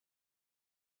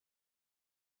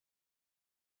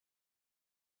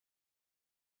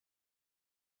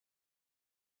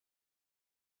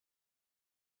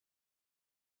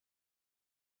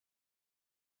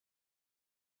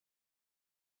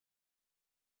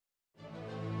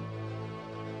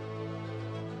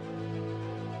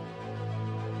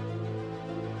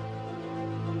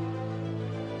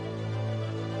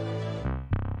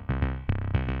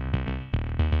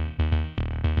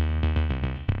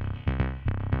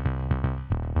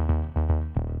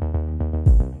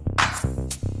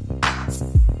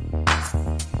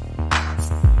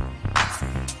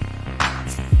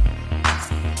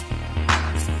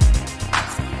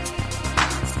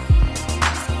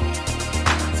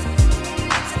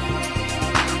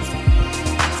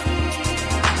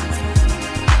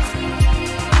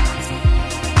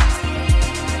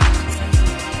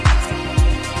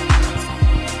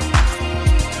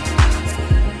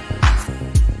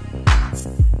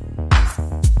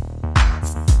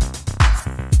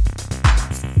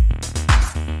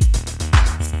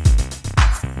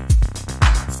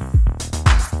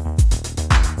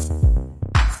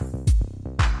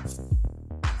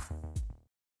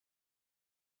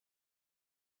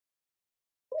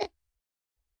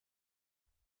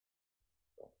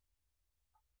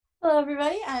Hello,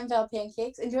 everybody. I'm Val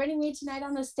Pancakes, and joining me tonight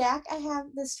on the stack, I have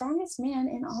the strongest man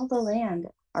in all the land,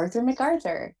 Arthur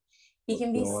McArthur. He What's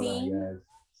can be going on, seen. guys?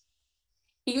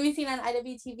 He can be seen on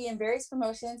IWTV in various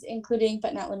promotions, including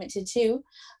but not limited to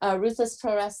Ruthless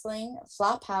Pro Wrestling,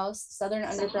 Flophouse, Southern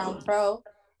Underground Pro,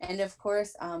 and of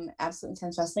course, Absolute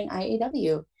Intense Wrestling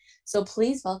 (IAW). So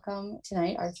please welcome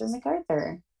tonight, Arthur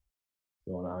McArthur. What's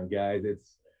going on, guys?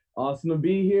 It's awesome to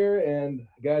be here, and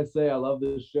I gotta say, I love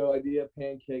this show idea.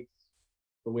 Pancakes,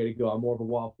 the way to go. I'm more of a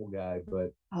waffle guy,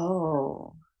 but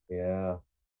Oh, yeah,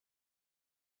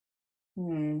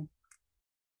 hmm.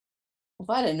 If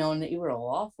I'd have known that you were a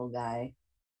waffle guy.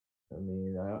 I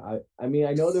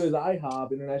know there's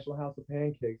IHOP, International House of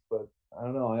Pancakes, but I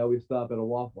don't know. I always stop at a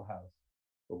Waffle House,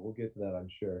 but we'll get to that, I'm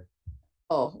sure.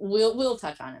 Oh, we'll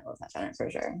touch on it. We'll touch on it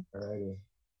for sure. Alrighty.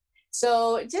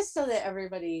 So, just so that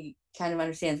everybody kind of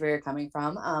understands where you're coming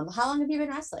from, how long have you been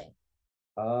wrestling?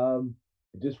 I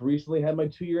just recently had my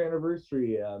 2 year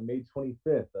anniversary, May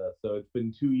 25th. So it's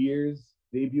been 2 years.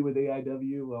 Debut with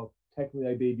AIW. Well, technically,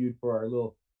 I debuted for our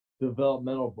little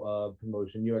developmental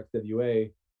promotion,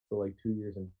 UXWA, for like 2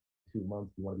 years and 2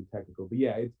 months. If you want to be technical, but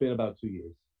yeah, it's been about 2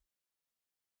 years.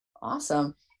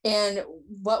 Awesome. And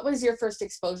what was your first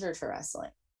exposure to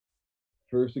wrestling?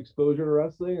 First exposure to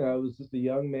wrestling, I was just a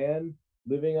young man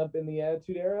living up in the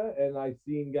Attitude Era, and I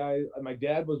seen guys. My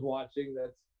dad was watching.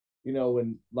 That's when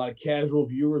a lot of casual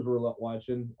viewers were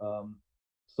watching.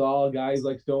 Saw guys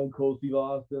like Stone Cold Steve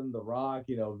Austin, The Rock,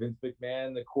 Vince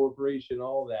McMahon, the corporation,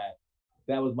 all that.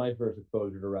 That was my first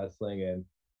exposure to wrestling, and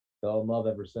fell in love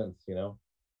ever since.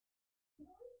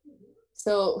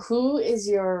 So, who is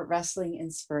your wrestling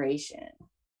inspiration?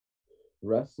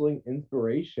 Wrestling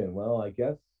inspiration. Well, I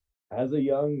guess as a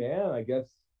young man, I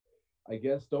guess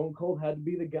Stone Cold had to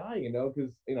be the guy,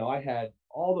 because I had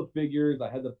all the figures, I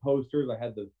had the posters, I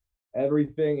had the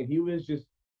everything, and he was just,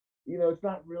 it's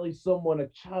not really someone a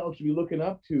child should be looking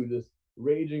up to, this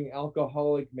raging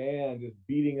alcoholic man, just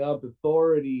beating up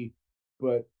authority,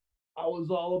 but I was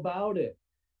all about it,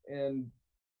 and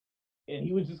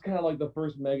he was just kind of like the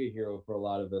first mega hero for a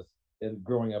lot of us, and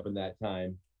growing up in that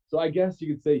time. So I guess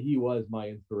you could say he was my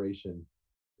inspiration,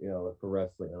 for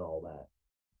wrestling and all that.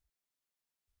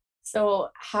 So,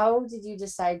 how did you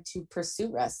decide to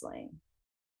pursue wrestling?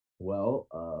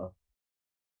 Well,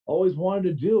 always wanted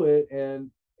to do it,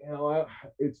 and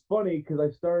it's funny because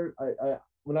I started.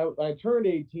 When I turned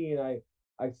 18,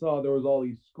 I saw there was all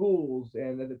these schools,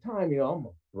 and at the time, I'm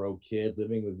a broke kid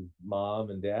living with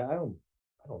mom and dad. I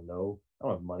don't know. I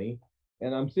don't have money,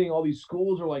 and I'm seeing all these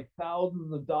schools are like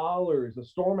thousands of dollars. The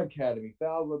Storm Academy,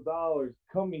 thousands of dollars.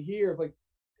 Coming here, it's like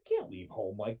I can't leave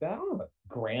home like that. I don't have a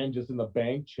grand just in the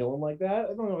bank chilling like that.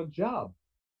 I don't have a job.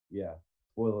 Yeah,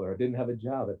 spoiler, I didn't have a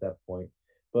job at that point.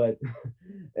 But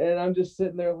and I'm just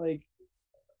sitting there like,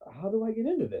 how do I get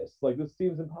into this? Like this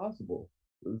seems impossible.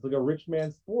 It's like a rich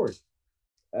man's sport.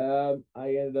 I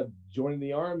ended up joining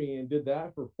the army and did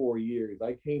that for 4 years.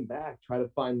 I came back, trying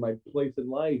to find my place in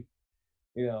life,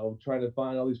 trying to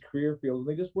find all these career fields, and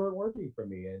they just weren't working for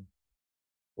me. And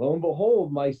lo and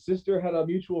behold, my sister had a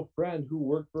mutual friend who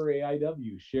worked for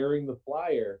AIW, sharing the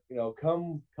flyer.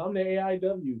 Come to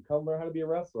AIW, come learn how to be a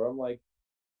wrestler. I'm like,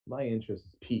 my interest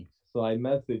is piqued. So I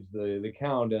messaged the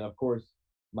account, and of course,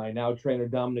 my now trainer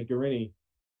Dominic Guarini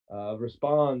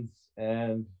responds,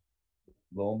 and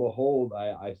lo and behold,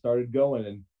 I started going,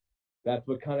 and that's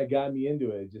what kind of got me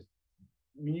into it. Just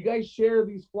when you guys share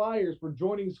these flyers for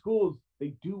joining schools,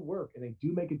 they do work and they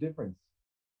do make a difference.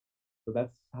 So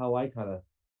that's how I kind of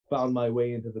found my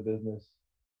way into the business.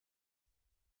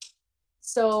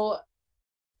 So,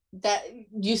 that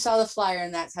you saw the flyer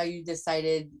and that's how you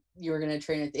decided you were going to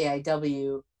train at the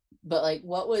AIW. But like,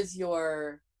 what was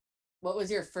your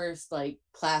first like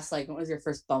class like? What was your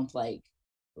first bump like?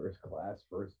 First class,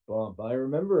 first bump. I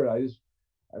remember it.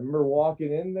 I remember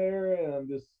walking in there, and I'm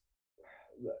just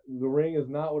the ring is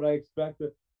not what I expect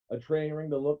a training ring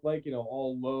to look like.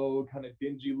 All low, kind of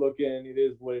dingy looking. It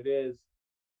is what it is.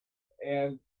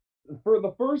 And for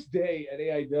the first day at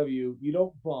AIW, you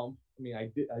don't bump. I mean,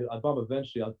 I did. I bump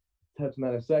eventually. I'll touch on that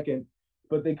in a second.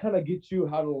 But they kind of get you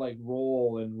how to like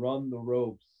roll and run the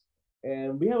ropes.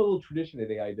 And we have a little tradition at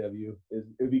AIW. Is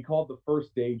it would be called the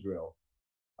first day drill.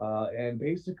 And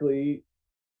basically,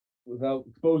 without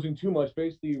exposing too much,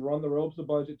 basically you run the ropes a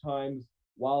bunch of times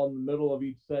while in the middle of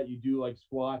each set you do like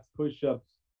squats, push-ups,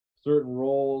 certain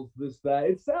rolls, this, that.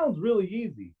 It sounds really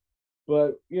easy.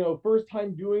 But first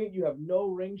time doing it, you have no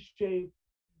ring shape.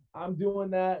 I'm doing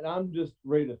that and I'm just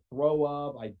ready to throw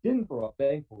up. I didn't throw up,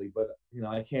 thankfully, but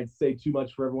I can't say too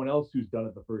much for everyone else who's done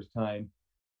it the first time.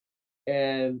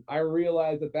 And I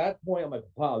realized at that point, I'm like,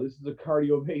 wow, this is a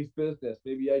cardio-based business.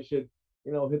 Maybe I should,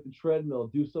 hit the treadmill,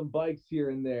 do some bikes here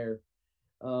and there.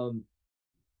 Um,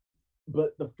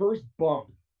 but the first bump,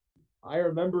 I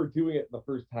remember doing it the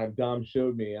first time Dom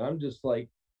showed me, and I'm just like,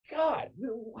 God,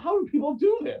 how do people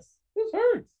do this? This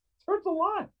hurts. This hurts a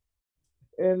lot.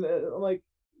 And I'm like,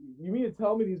 you mean to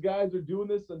tell me these guys are doing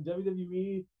this on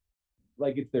WWE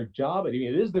like it's their job? I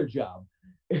mean, it is their job.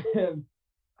 And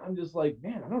I'm just like,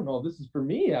 man, I don't know if this is for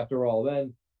me after all.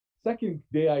 Then second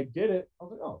day I did it, I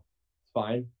was like, oh, it's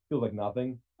fine. Feels like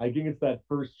nothing. I think it's that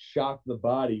first shock to the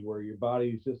body where your body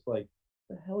is just like,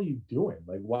 what the hell are you doing?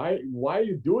 Like, why are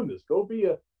you doing this? Go be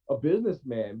a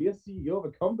businessman, be a CEO of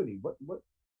a company.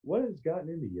 What has gotten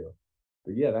into you?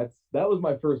 But yeah, that was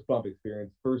my first bump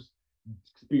experience, first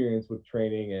experience with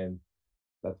training, and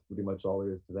that's pretty much all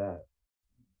there is to that.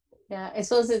 Yeah, I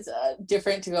suppose it's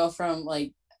different to go from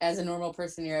like as a normal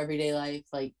person in your everyday life,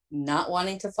 like not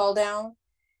wanting to fall down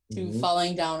to Mm-hmm.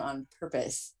 falling down on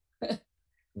purpose.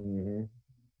 Mm-hmm.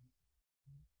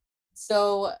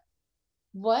 So,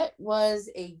 what was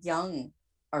a young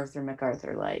Arthur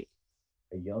McArthur like?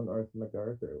 A young Arthur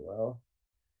McArthur.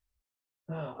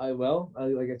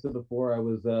 Like I said before, I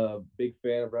was a big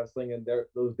fan of wrestling in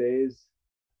those days.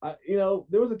 There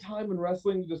was a time when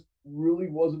wrestling just really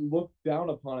wasn't looked down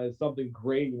upon as something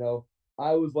great.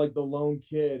 I was like the lone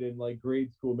kid in like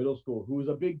grade school, middle school, who was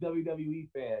a big WWE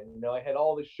fan. I had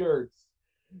all the shirts,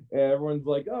 and everyone's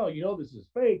like, "Oh, this is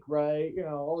fake, right?"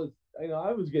 All this.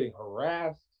 I was getting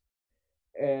harassed,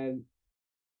 and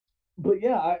but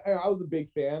yeah, I was a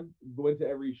big fan. Went to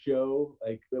every show.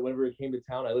 Like whenever it came to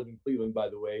town, I live in Cleveland, by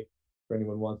the way, for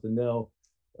anyone wants to know.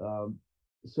 Um,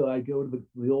 so I go to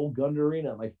the old Gunda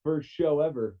Arena. My first show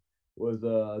ever was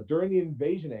during the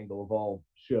Invasion angle of all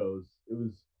shows. It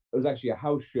was actually a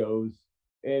house shows,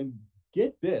 and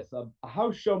get this, a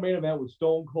house show main event with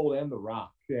Stone Cold and The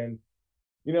Rock. And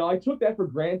I took that for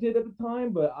granted at the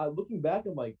time, but looking back,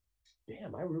 I'm like,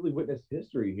 damn, I really witnessed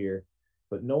history here.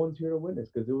 But no one's here to witness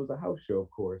because it was a house show,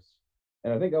 of course.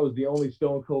 And I think I was the only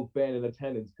Stone Cold fan in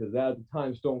attendance because at the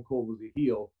time Stone Cold was a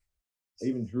heel. I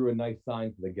even drew a nice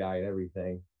sign for the guy and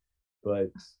everything.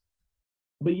 But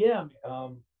but yeah,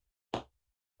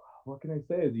 what can I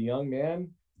say? As a young man,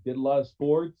 did a lot of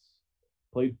sports,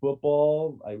 played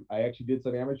football. I actually did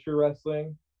some amateur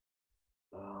wrestling.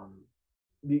 Um,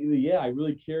 yeah, I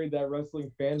really carried that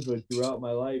wrestling fanhood throughout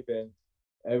my life, and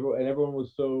everyone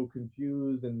was so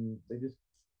confused, and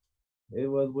it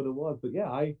was what it was. But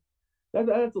yeah, that's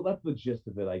the gist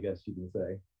of it, I guess you can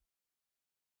say.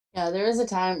 Yeah, there was a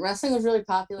time wrestling was really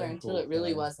popular Stone until Cold it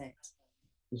really sign. wasn't.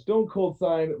 The Stone Cold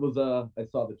sign was I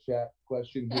saw the chat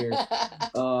question here.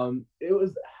 It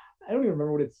was I don't even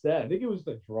remember what it said. I think it was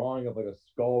a drawing of like a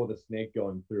skull with a snake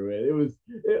going through it.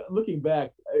 Looking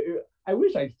back, I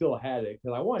wish I still had it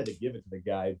because I wanted to give it to the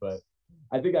guy, but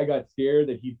I think I got scared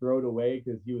that he'd throw it away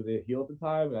because he was a heel at the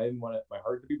time, and I didn't want my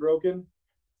heart to be broken.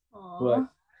 But Aw.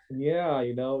 yeah,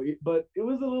 but it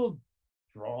was a little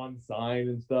drawn sign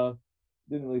and stuff.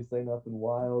 Didn't really say nothing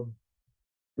wild.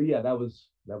 But yeah, that was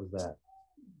that.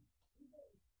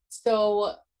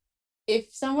 So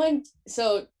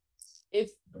so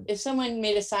if if someone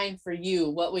made a sign for you,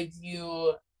 what would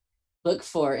you look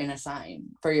for in a sign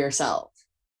for yourself?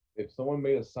 If someone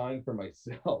made a sign for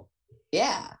myself,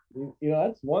 Yeah.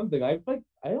 that's one thing. I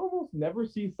almost never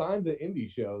see signs at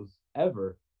indie shows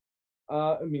ever.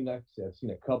 I mean, actually, I've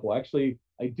seen a couple. Actually,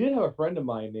 I did have a friend of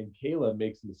mine named Kayla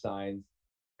make some signs,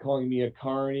 calling me a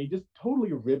carny, just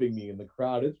totally ribbing me in the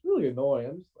crowd. It's really annoying.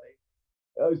 I'm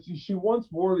just like, she once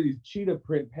wore these cheetah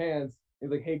print pants. And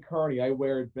like, hey, carny, I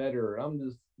wear it better. And I'm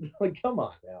just like, come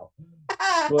on now.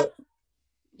 But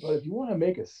but if you want to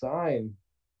make a sign,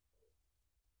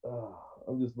 uh,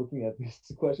 I'm just looking at these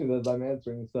questions as I'm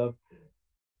answering stuff.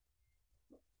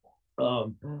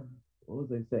 Um, what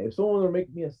was I saying? If someone were to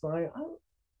make me a sign,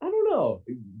 I don't know.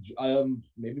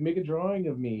 Maybe make a drawing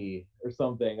of me or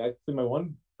something. I see my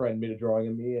one friend made a drawing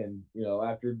of me, and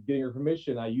after getting her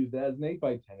permission, I used that as an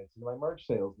 8x10. It's in my merch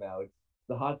sales now. It's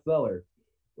the hot seller.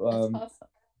 That's Um, awesome.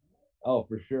 oh,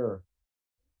 for sure.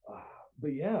 Uh,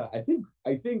 but yeah, I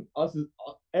think us as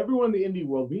everyone in the indie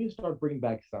world, we need to start bringing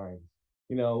back signs.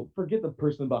 Forget the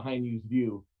person behind you's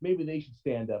view. Maybe they should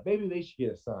stand up. Maybe they should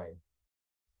get a sign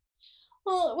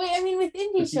Well, wait, I mean, with to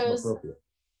indie keep them shows, appropriate.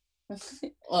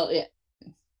 well, yeah,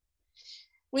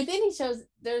 with indie shows,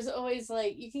 there's always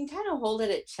like you can kind of hold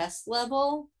it at chest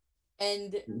level,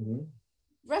 and Mm-hmm.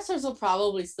 wrestlers will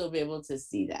probably still be able to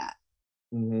see that.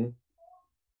 Mm-hmm.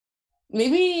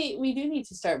 Maybe we do need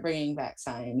to start bringing back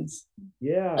signs.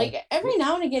 Yeah. Like every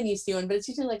now and again, you see one, but it's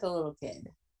usually like a little kid.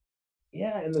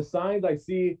 Yeah, and the signs I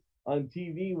see, on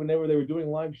TV whenever they were doing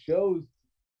live shows.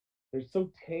 They're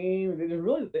so tame. There's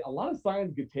really a lot of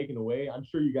signs get taken away. I'm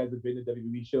sure you guys have been to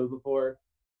WWE shows before,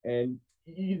 and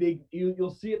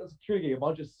you'll see at the security gate a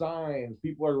bunch of signs.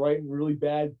 People are writing really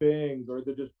bad things, or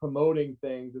they're just promoting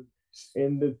things.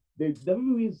 And the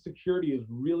WWE's security is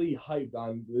really hyped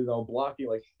on blocking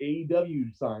like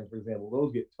AEW signs, for example.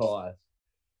 Those get tossed,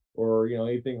 or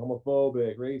anything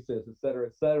homophobic, racist, etc.,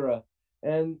 etc.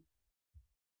 And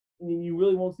you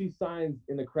really won't see signs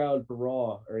in the crowd for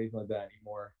Raw or anything like that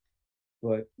anymore.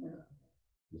 But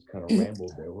just kind of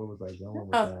rambled there. Where was I going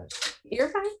with that? You're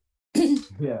fine.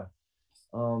 Yeah.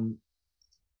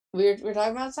 We're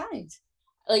talking about signs.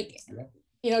 Like,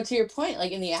 to your point,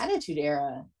 like in the Attitude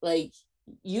Era, like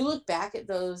you look back at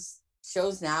those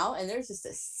shows now and there's just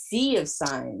a sea of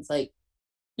signs. Like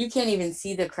you can't even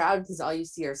see the crowd because all you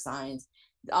see are signs.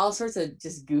 All sorts of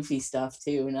just goofy stuff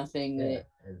too. Nothing that...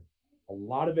 A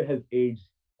lot of it has aged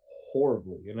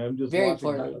horribly, and I'm just very watching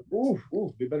poorly. Like,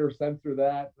 oof, they better censor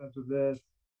that, censor this.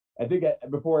 I think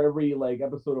before every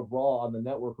episode of Raw on the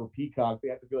network or Peacock, they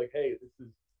have to be like, hey, this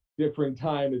is different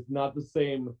time. It's not the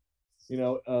same,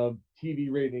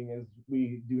 TV rating as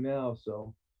we do now.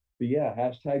 So, but yeah,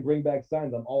 hashtag bring back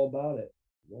signs. I'm all about it.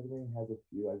 Red Wing has a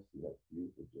few. I've seen a few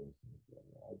for Jason.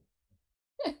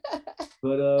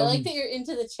 But I like that you're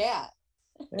into the chat.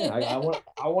 Yeah,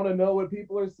 I want to know what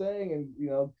people are saying, and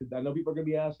I know people are gonna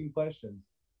be asking questions.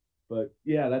 But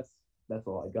yeah, that's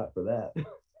all I got for that.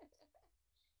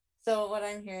 So what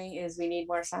I'm hearing is we need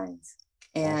more signs,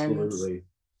 and absolutely.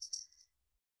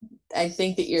 I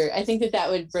think that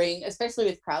would bring, especially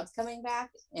with crowds coming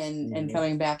back and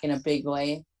coming back in a big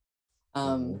way.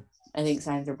 I think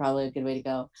signs are probably a good way to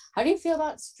go. How do you feel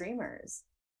about streamers?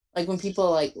 Like when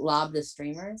people like lob the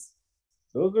streamers?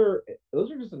 Those are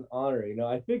just an honor.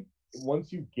 I think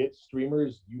once you get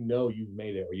streamers, you've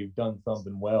made it or you've done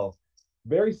something well.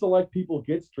 Very select people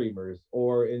get streamers,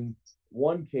 or in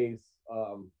one case,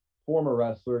 former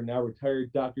wrestler, now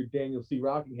retired Dr. Daniel C.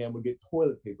 Rockingham would get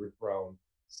toilet paper thrown.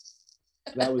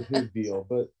 That was his deal.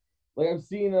 But like I've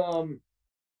seen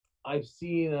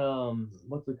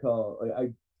what's it called?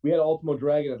 We had Ultimo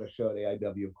Dragon at a show at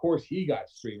AIW. Of course, he got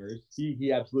streamers.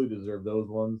 He absolutely deserved those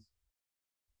ones.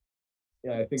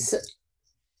 Yeah, I think.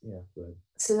 Yeah, good.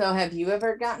 So, have you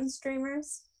ever gotten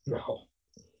streamers? No,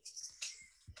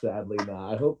 sadly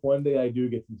not. I hope one day I do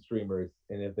get some streamers,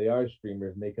 and if they are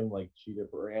streamers, make them like Cheetah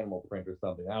or Animal Print or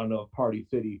something. I don't know if Party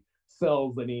City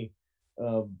sells any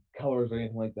colors or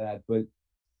anything like that, but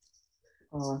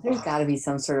there's got to be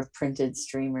some sort of printed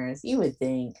streamers. You would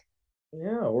think.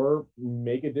 Yeah, or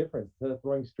make a difference. Instead of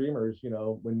throwing streamers,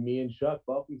 when me and Chuck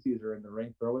Buffy Caesar are in the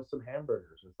ring, throw us some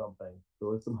hamburgers or something.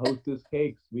 Throw us some Hostess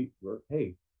cakes.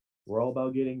 We're all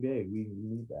about getting big. We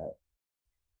need that.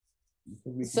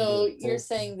 So you're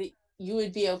saying that you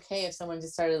would be okay if someone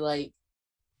just started like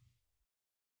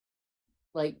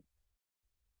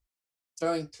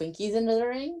throwing Twinkies into the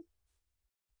ring?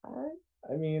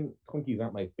 I mean, Twinkies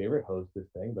aren't my favorite Hostess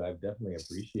thing, but I definitely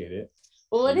appreciate it.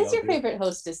 Well, what is your favorite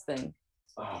Hostess thing?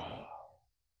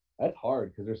 That's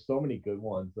hard because there's so many good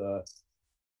ones.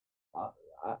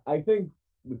 I think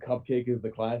the cupcake is the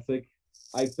classic.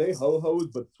 I'd say Ho-Ho's,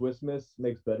 but Swiss Miss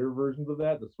makes better versions of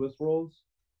that, the Swiss rolls.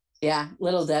 Yeah,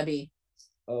 Little Debbie.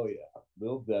 Oh, yeah,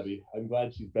 Little Debbie. I'm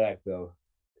glad she's back, though,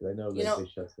 because I know that they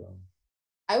shut down.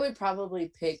 I would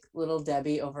probably pick Little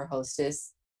Debbie over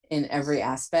Hostess in every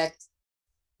aspect,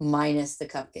 minus the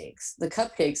cupcakes. The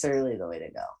cupcakes are really the way to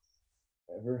go.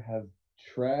 Ever have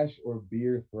trash or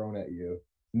beer thrown at you?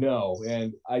 No,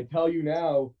 and I tell you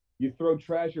now, you throw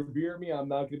trash or beer at me, I'm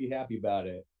not going to be happy about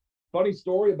it. Funny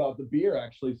story about the beer,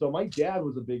 actually. So my dad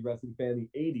was a big wrestling fan in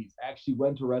the 80s, actually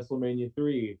went to WrestleMania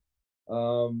 3.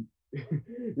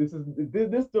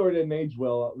 This story didn't age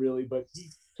well, really, but he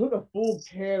took a full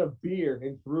can of beer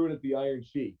and threw it at the Iron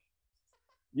Sheik.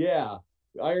 Yeah,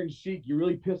 Iron Sheik, you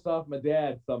really pissed off my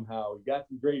dad somehow. He got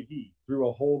some great heat, threw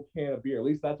a whole can of beer. At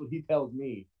least that's what he tells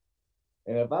me.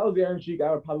 And if I was the Iron Sheik,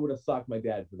 I would have socked my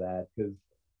dad for that. Because,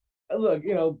 look,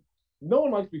 no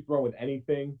one likes to be thrown with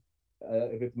anything.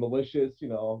 If it's malicious, I'm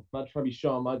not trying to be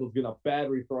Shawn Michaels getting a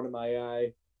battery thrown in my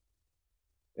eye.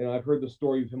 I've heard the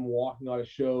story of him walking out of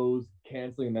shows,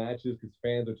 canceling matches because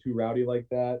fans are too rowdy like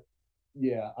that.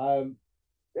 Yeah,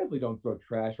 definitely don't throw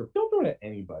trash or don't throw it at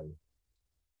anybody.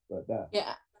 But that.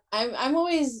 Yeah, I'm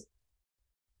always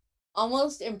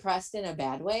almost impressed in a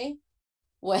bad way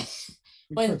when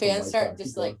fans start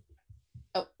just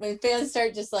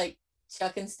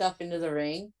chucking stuff into the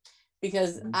ring,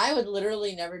 because I would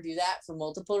literally never do that for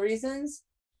multiple reasons.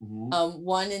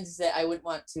 One is that I wouldn't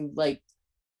want to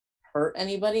hurt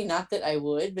anybody, not that I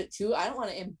would, but two, I don't want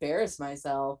to embarrass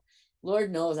myself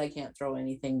Lord knows I can't throw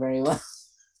anything very well.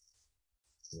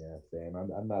 Yeah, same.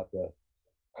 I'm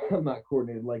not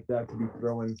coordinated like that to be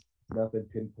throwing nothing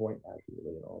pinpoint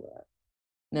accurately and all that.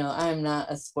 No, I'm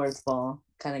not a sports ball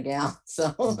kind of gal.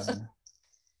 So,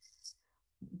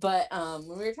 but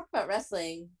when we were talking about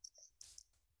wrestling,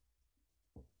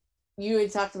 you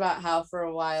had talked about how for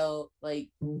a while, like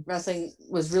wrestling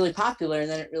was really popular, and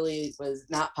then it really was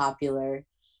not popular,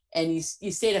 and you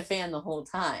stayed a fan the whole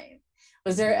time.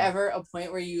 Was there ever a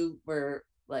point where you were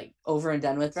like over and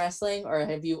done with wrestling, or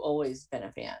have you always been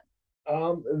a fan?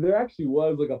 There actually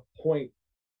was like a point,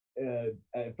 for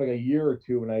like a year or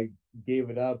two when I gave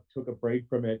it up, took a break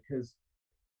from it because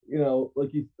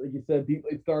like you said, people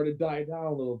it started to die down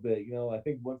a little bit. I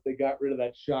think once they got rid of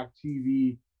that shock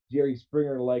TV, Jerry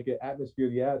Springer like atmosphere,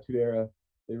 the Attitude Era,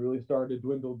 they really started to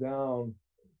dwindle down.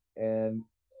 And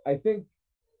I think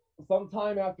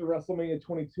sometime after WrestleMania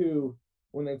 22,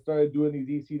 when they started doing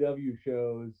these ECW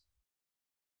shows,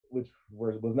 which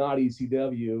was not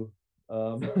ECW,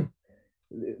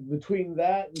 between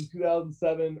that and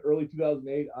 2007, early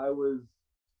 2008,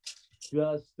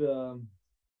 just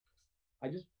I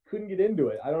just couldn't get into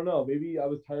it. I don't know. Maybe I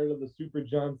was tired of the Super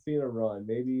John Cena run.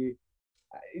 Maybe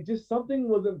it just something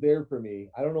wasn't there for me.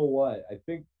 I don't know what. I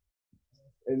think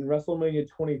in WrestleMania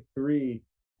 23,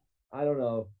 I don't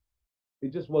know.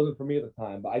 It just wasn't for me at the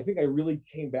time. But I think I really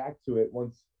came back to it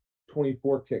once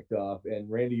 24 kicked off and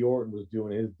Randy Orton was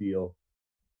doing his deal.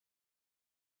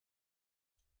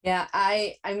 Yeah,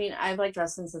 I mean, I've liked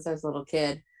wrestling since I was a little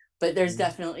kid, but there's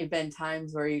definitely been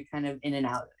times where you're kind of in and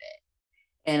out of it.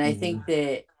 And I think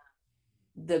that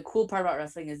the cool part about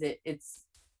wrestling is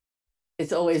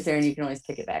it's always there and you can always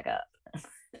pick it back up.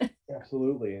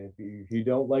 Absolutely. And if you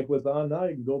don't like what's on now,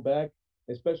 you can go back,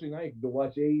 especially now, you can go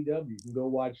watch AEW, you can go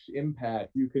watch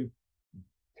Impact, you can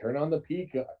turn on the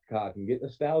Peacock and get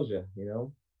nostalgia.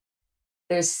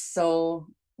 There's so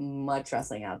much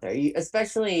wrestling out there,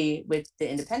 especially with the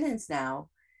independents now.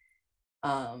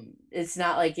 It's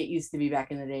not like it used to be back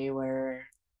in the day where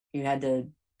you had to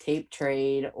tape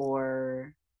trade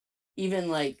or even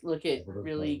like look at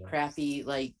really crappy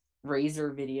like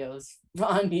razor videos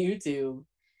on YouTube.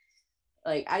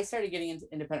 Like I started getting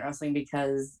into independent wrestling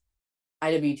because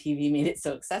IWTV made it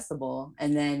so accessible,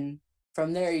 and then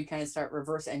from there you kind of start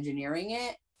reverse engineering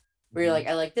it, where you're like,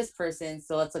 I like this person,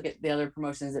 so let's look at the other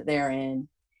promotions that they're in.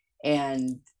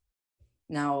 And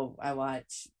now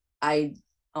I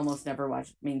almost never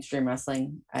watch mainstream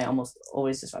wrestling. I almost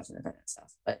always just watch independent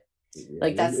stuff. But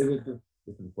like that's different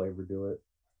flavor to it.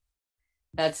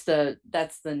 That's the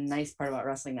nice part about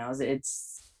wrestling now,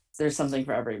 is there's something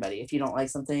for everybody. If you don't like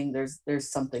something,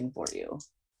 there's something for you.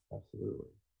 Absolutely.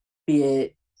 Be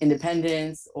it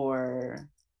independence or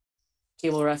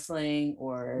cable wrestling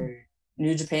or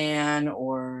New Japan,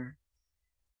 or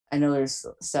I know there's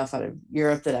stuff out of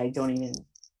Europe that I don't even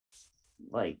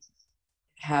like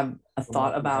have a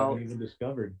thought about. I haven't even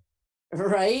discovered.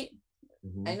 Right?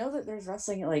 I know that there's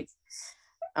wrestling like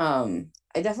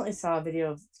I definitely saw a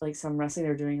video of like some wrestling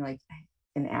they're doing like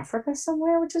in Africa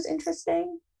somewhere, which was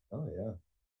interesting. Oh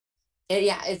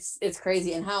Yeah, it's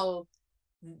crazy, and how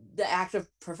the act of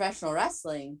professional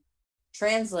wrestling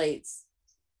translates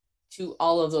to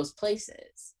all of those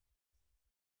places.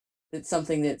 It's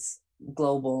something that's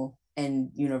global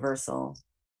and universal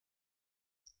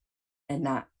and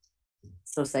not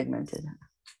so segmented.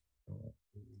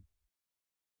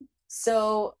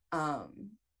 So,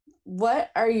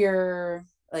 what are your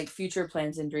like future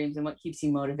plans and dreams, and what keeps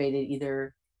you motivated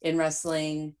either in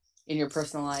wrestling, in your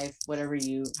personal life, however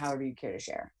you care to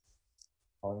share?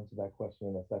 I'll answer that question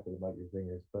in a second about your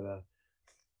fingers, but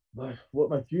what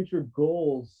my future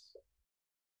goals,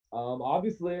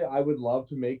 obviously I would love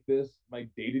to make this my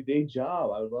day-to-day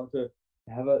job. I would love to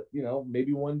have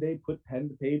maybe one day put pen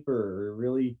to paper or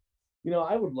really,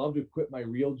 I would love to quit my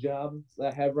real job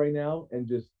that I have right now and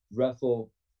just wrestle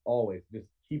always, just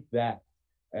keep that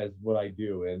as what I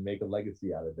do and make a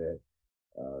legacy out of it.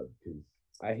 Because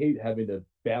I hate having to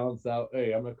balance out.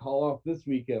 Hey, I'm gonna call off this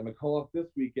weekend. I'm gonna call off this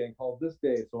weekend. Call this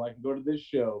day so I can go to this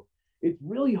show. It's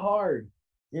really hard.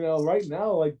 Right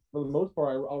now, like for the most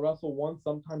part, I'll wrestle once,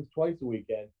 sometimes twice a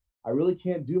weekend. I really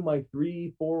can't do my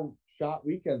 3, 4 shot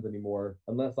weekends anymore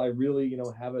unless I really,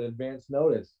 have an advance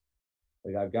notice.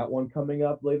 Like I've got one coming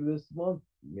up later this month.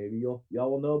 Maybe y'all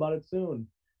will know about it soon.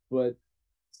 But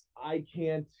I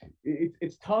can't.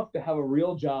 It's tough to have a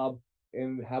real job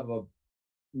and have a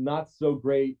not so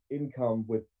great income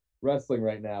with wrestling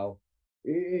right now.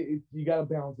 You got to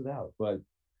balance it out. But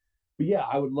yeah,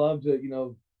 I would love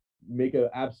to make an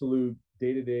absolute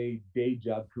day-to-day day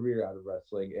job career out of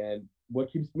wrestling. And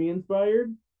what keeps me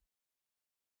inspired?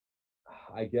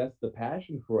 I guess the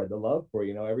passion for it, the love for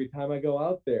it. Every time I go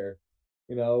out there,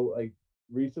 like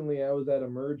recently I was at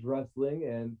Emerge Wrestling,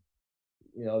 and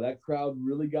that crowd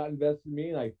really got invested in me,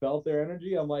 and I felt their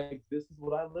energy. I'm like, this is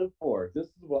what I live for. This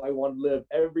is what I want to live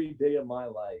every day of my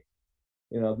life.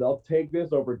 They'll take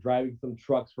this over driving some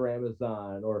trucks for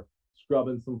Amazon or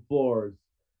scrubbing some floors.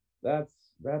 That's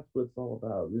what it's all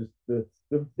about. Just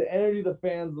the energy the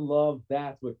fans love.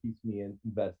 That's what keeps me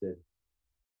invested.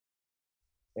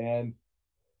 And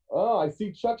oh, I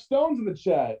see Chuck Stone's in the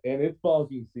chat, and it's ball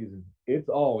game season. It's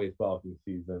always ball game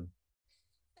season.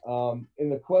 In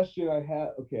the question I have,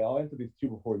 okay, I'll answer these two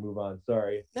before we move on.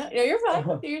 Sorry. No, you're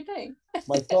fine. Do your thing.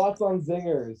 My thoughts on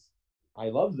zingers. I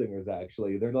love zingers,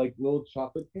 actually. They're like little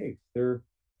chocolate cakes. They're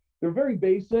very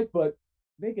basic, but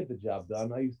they get the job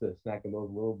done. I used to snack on those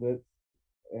a little bit.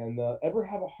 And ever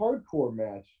have a hardcore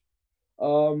match?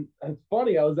 It's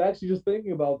funny. I was actually just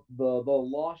thinking about the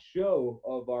lost show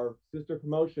of our sister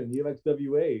promotion,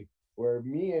 UXWA, where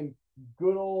me and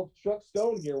good old Chuck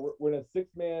Stone here were in a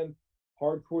 6-man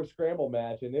hardcore scramble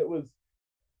match, and it was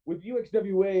with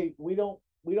UXWA. We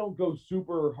don't go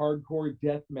super hardcore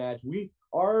death match.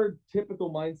 Our typical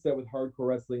mindset with hardcore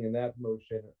wrestling in that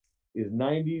promotion is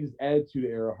 90s attitude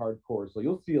era hardcore. So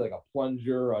you'll see like a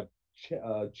plunger, a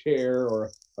chair, or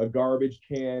a garbage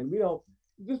can. We don't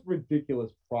just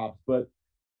ridiculous props, but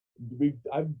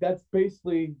that's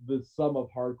basically the sum of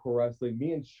hardcore wrestling.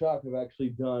 Me and Chuck have actually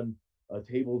done a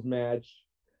tables match,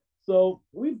 so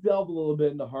we've delved a little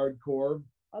bit into hardcore.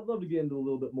 I'd love to get into a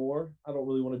little bit more. I don't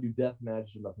really want to do death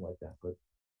matches or nothing like that, but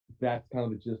that's kind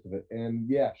of the gist of it. And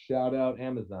yeah, shout out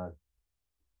Amazon.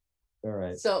 All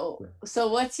right. So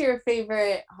what's your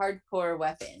favorite hardcore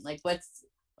weapon? Like what's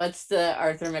the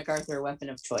Arthur McArthur weapon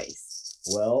of choice?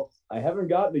 Well, I haven't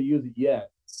gotten to use it yet.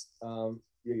 I'm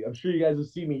sure you guys have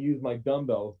seen me use my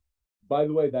dumbbell. By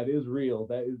the way, that is real.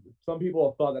 That is, some people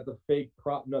have thought that's a fake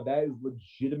prop. No, that is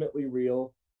legitimately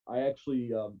real. I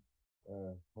actually,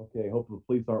 okay, hopefully the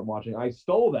police aren't watching. I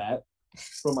stole that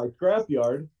from my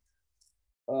scrapyard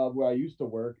where I used to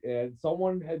work, and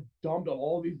someone had dumped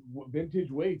all these vintage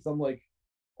weights. I'm like,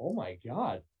 oh my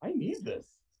God, I need this.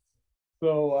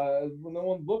 So when no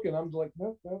one's looking, I'm just like,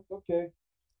 nope, okay.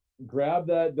 Grab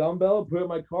that dumbbell, put it in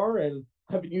my car, and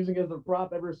I've been using it as a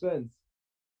prop ever since.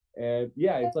 And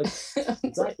yeah,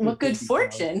 it's like what good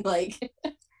fortune, like.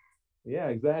 Yeah,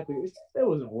 exactly. It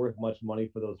wasn't worth much money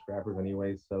for those scrappers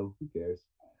anyways, so who cares?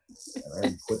 I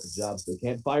already quit the job, so they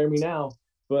can't fire me now.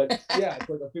 But yeah, it's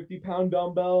like a 50-pound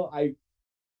dumbbell.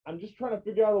 I'm just trying to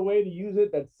figure out a way to use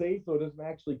it that's safe so it doesn't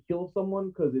actually kill someone,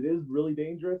 because it is really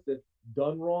dangerous if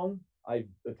done wrong. I've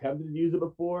attempted to use it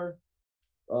before.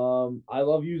 I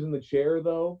love using the chair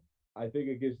though. I think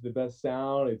it gives the best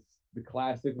sound. It's the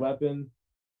classic weapon.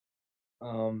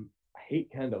 I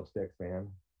hate kendo sticks, man.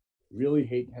 Really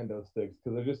hate kendo sticks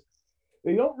because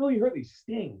they don't really hurt. They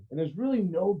sting, and there's really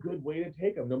no good way to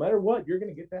take them. No matter what, you're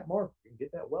gonna get that mark. You're gonna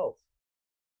get that welt.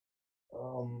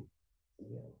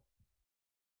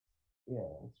 Yeah,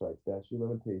 that's right. Statute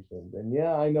limitations, and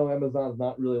yeah, I know Amazon's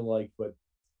not really liked, but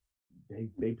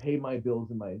they pay my bills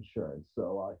and my insurance,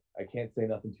 so I can't say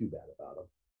nothing too bad about them.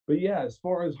 But yeah, as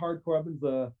far as hardcore weapons,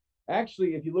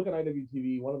 actually, if you look at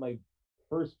IWTV, one of my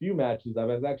first few matches, I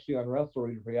was actually on Wrestle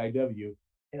Ranger for AIW,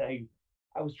 and I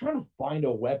was trying to find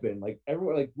a weapon. Like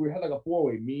everyone, like we had like a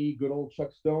 4-way. Me, good old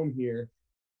Chuck Stone here.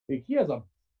 Like, he has a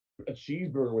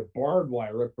cheeseburger with barbed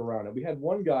wire ripped around it. We had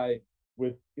one guy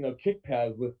with kick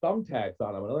pads with thumbtacks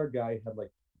on him. Another guy had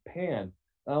like pan.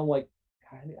 And I'm like,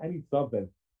 I need something.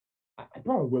 I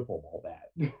brought a wiffle ball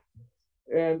bat.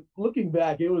 And looking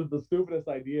back, it was the stupidest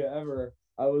idea ever.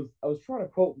 I was trying to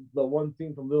quote the one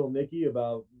scene from Little Nicky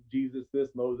about Jesus this,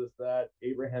 Moses that,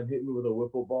 Abraham hit me with a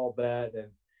wiffle ball bat,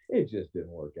 and it just didn't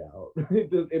work out.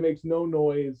 It makes no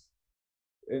noise,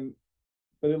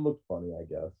 but it looked funny, I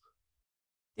guess.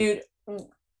 Dude,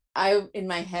 in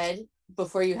my head,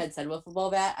 before you had said wiffle ball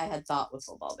bat, I had thought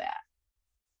wiffle ball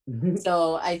bat.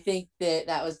 So I think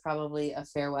that was probably a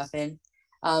fair weapon.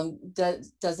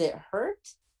 Does it hurt?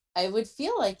 I would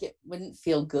feel like it wouldn't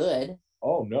feel good.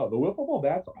 Oh no, the wiffle ball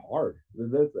bats are hard.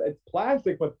 It's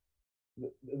plastic, but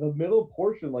the middle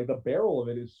portion, like the barrel of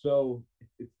it, is so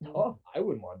it's tough. I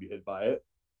wouldn't want to be hit by it.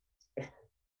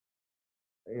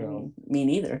 Me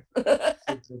neither.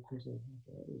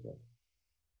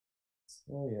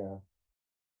 Oh yeah.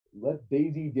 Let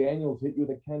Daisy Daniels hit you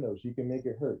with a kendo. She can make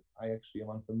it hurt. I actually am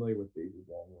unfamiliar with Daisy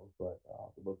Daniels, but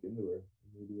I'll have to look into her.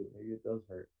 Maybe it does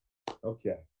hurt.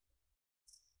 Okay.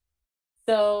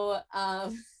 So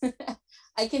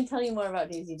I can tell you more about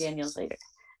Daisy Daniels later.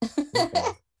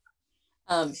 Okay.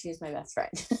 She's my best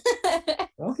friend.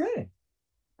 Okay.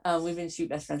 We've been shoot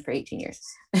best friends for 18 years.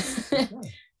 Yeah.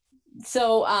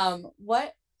 So,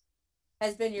 what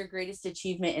has been your greatest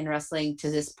achievement in wrestling to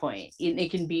this point?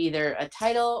 It can be either a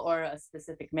title or a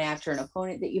specific match or an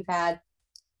opponent that you've had.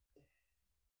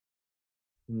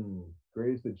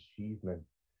 Greatest achievement.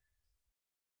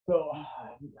 So,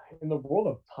 in the world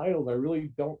of titles, I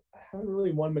haven't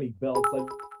really won many belts.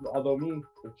 Although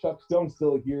if Chuck Stone's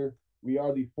still here, we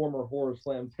are the former Horror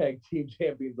Slam Tag Team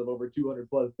Champions of over 200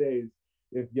 plus days.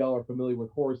 If y'all are familiar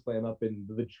with Horror Slam up in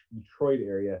the Detroit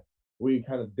area, we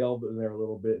kind of delved in there a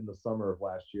little bit in the summer of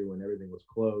last year when everything was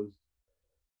closed.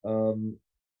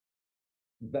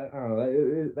 That I don't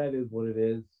know. That is what it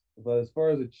is. But as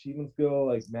far as achievements go,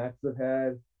 like matches I've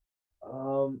had,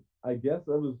 I guess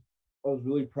I was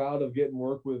really proud of getting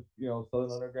work with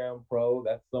Southern Underground Pro.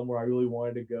 That's somewhere I really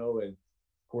wanted to go, and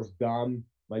of course Dom,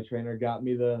 my trainer, got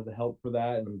me the help for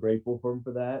that, and I'm grateful for him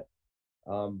for that.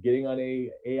 Getting on a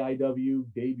AIW,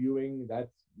 debuting,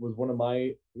 was one of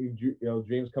my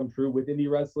dreams come true with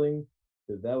indie wrestling,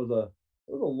 because that was a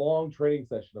long training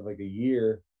session of like a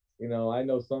year. I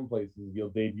know some places you'll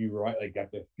debut right like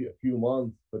after a few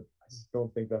months, but I just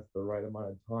don't think that's the right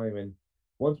amount of time. And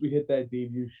once we hit that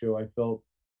debut show, I felt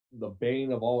the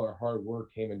bane of all our hard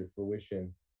work came into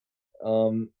fruition.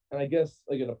 And I guess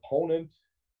like an opponent,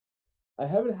 I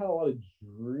haven't had a lot of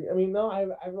dream. I mean, no, I've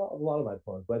a lot of my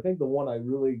opponents, but I think the one I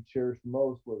really cherished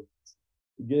most was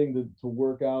getting to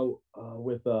work out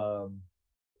with the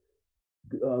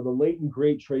late and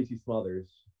great Tracy Smothers.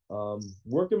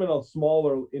 Worked him in a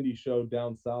smaller indie show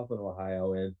down south in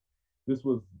Ohio, and this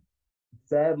was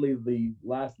sadly the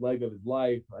last leg of his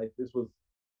life. This was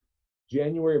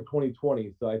January of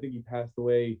 2020, so I think he passed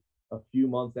away a few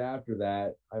months after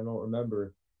that. I don't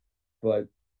remember, but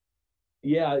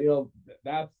yeah,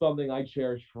 that's something I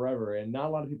cherish forever, and not a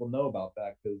lot of people know about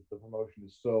that because the promotion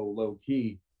is so low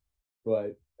key.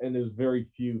 And there's very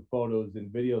few photos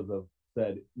and videos of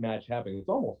said match happening. It's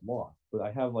almost lost, but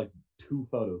I have like 2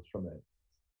 photos from it,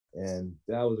 and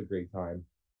that was a great time.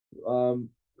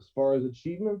 As far as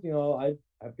achievements,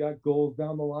 I've got goals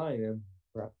down the line, and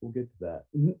perhaps we'll get to that.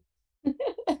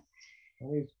 How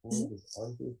many scores does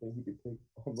Arthur think he could take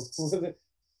on before that?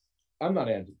 I'm not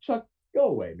answering. Chuck, go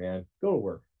away, man. Go to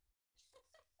work.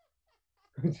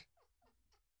 I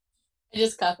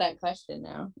just got that question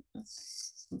now.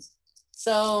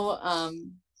 So,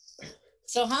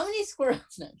 so how many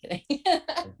squirrels? No, I'm kidding.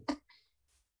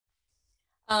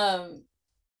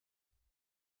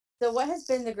 So what has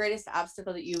been the greatest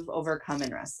obstacle that you've overcome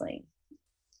in wrestling?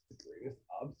 The greatest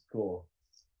obstacle.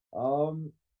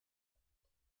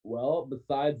 Well,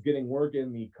 besides getting work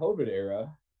in the COVID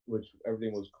era, which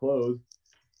everything was closed,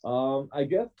 I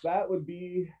guess that would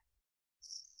be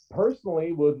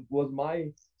personally was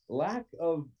my lack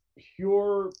of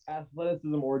pure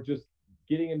athleticism or just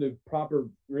getting into proper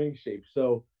ring shape.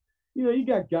 So, you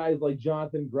got guys like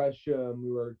Jonathan Gresham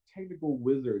who are technical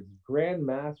wizards, grand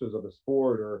masters of the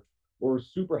sport, or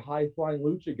super high flying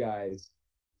lucha guys,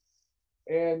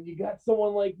 and you got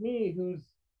someone like me who's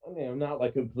not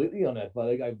like completely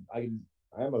unathletic. I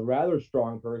am a rather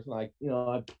strong person.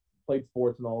 I've played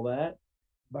sports and all that,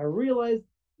 but I realized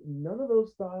none of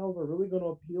those styles are really going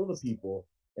to appeal to people,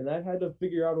 and I had to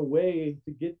figure out a way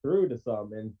to get through to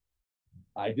some. And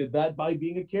I did that by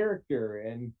being a character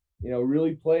and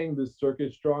really playing this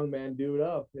circus strongman dude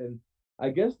up. And I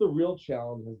guess the real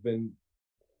challenge has been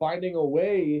finding a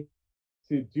way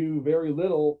to do very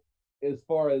little as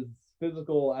far as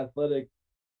physical athletic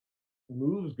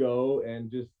moves go,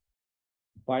 and just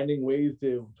finding ways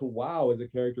to wow as a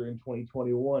character in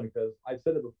 2021. Because I've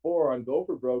said it before on Go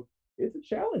for Broke, it's a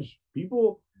challenge.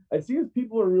 I see as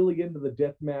people are really into the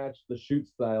death match, the shoot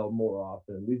style more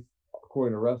often, at least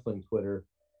according to wrestling Twitter.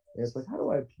 And it's like, how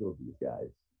do I appeal to these guys?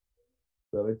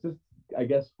 So it's just, I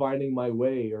guess, finding my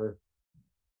way, or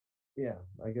yeah,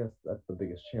 I guess that's the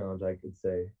biggest challenge I could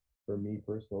say for me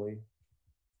personally.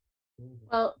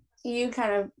 Well, you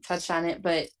kind of touched on it,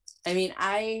 but I mean,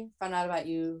 I found out about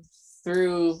you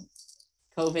through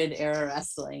COVID era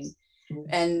wrestling,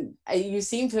 and you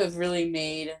seem to have really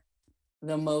made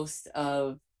the most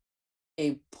of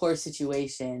a poor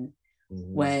situation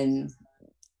when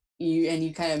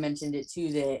you kind of mentioned it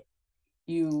too, that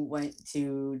you went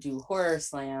to do Horror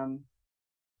Slam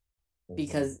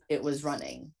because it was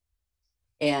running.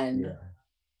 And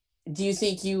do you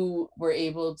think you were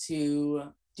able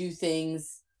to do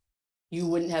things you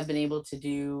wouldn't have been able to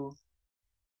do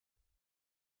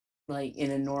like in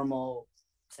a normal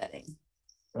setting?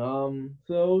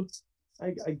 So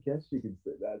I guess you could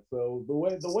say that. So the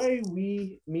way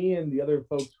me and the other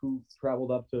folks who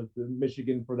traveled up to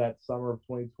Michigan for that summer of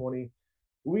 2020,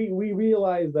 we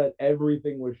realized that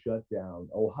everything was shut down.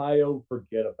 Ohio,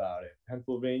 forget about it.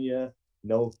 Pennsylvania,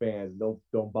 no fans, no,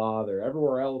 don't bother.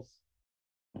 Everywhere else,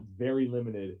 very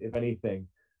limited, if anything.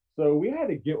 So we had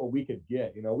to get what we could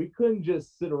get. We couldn't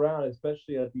just sit around,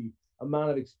 especially at the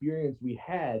amount of experience we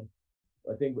had.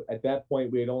 I think at that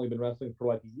point we had only been wrestling for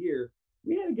like a year.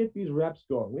 We had to get these reps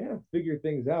going. We had to figure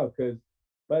things out because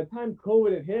by the time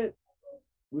COVID had hit,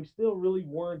 we still really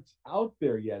weren't out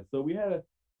there yet. So we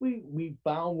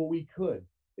found what we could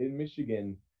in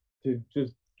Michigan to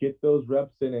just get those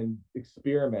reps in and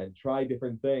experiment, try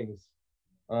different things.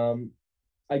 Um,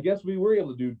 I guess we were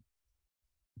able to do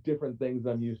different things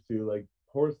I'm used to. Like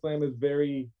horse slam is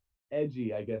very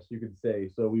edgy, I guess you could say.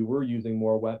 So we were using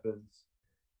more weapons.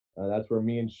 That's where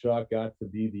me and Chuck got to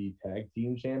be the tag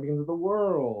team champions of the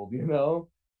world.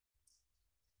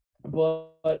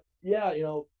 But yeah,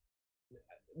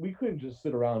 we couldn't just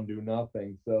sit around and do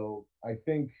nothing. So I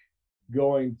think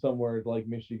going somewhere like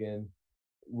Michigan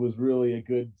was really a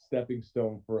good stepping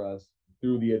stone for us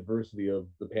through the adversity of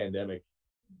the pandemic.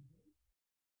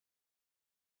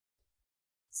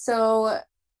 So,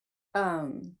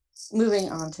 moving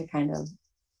on to kind of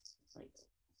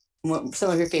like some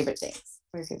of your favorite things.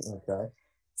 Okay.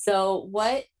 So,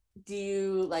 what do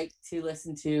you like to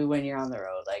listen to when you're on the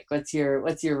road? Like, what's your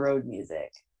road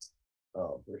music?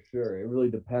 Oh, for sure. It really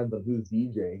depends on who's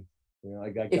DJing. I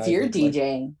got If guys you're like my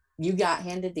DJing, you got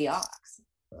handed the aux.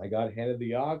 I got handed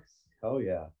the ox. Oh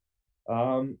yeah.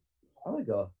 Um, I like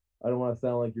a. I don't want to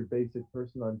sound like your basic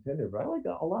person on Tinder, but I like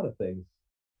a lot of things.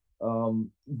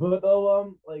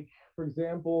 Like for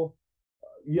example,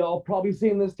 y'all probably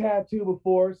seen this tattoo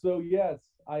before, so yes,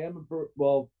 I am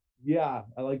well, yeah,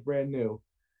 I like brand new.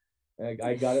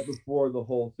 I got it before the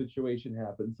whole situation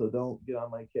happened, so don't get on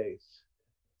my case.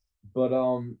 But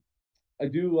I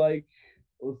do like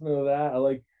listening to that. I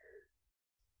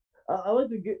like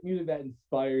to get music that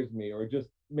inspires me or just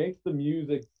makes the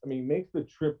music, I mean, makes the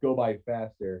trip go by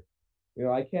faster.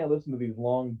 I can't listen to these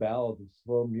long ballads of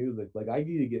slow music. Like I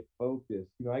need to get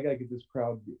focused. I gotta get this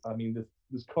crowd, I mean,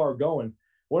 this car going.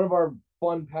 One of our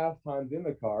fun pastimes in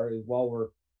the car is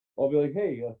I'll be like,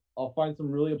 hey, I'll find some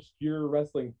really obscure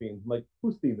wrestling themes. I'm like,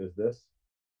 whose theme is this?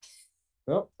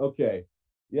 Oh, okay,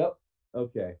 yep,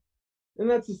 okay, and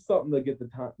that's just something to get the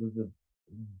time to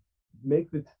make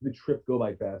the trip go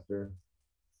by faster.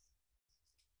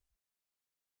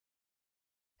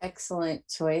 Excellent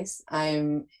choice.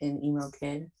 I'm an emo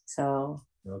kid, so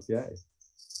Okay.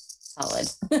 solid.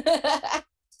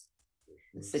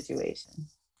 Situation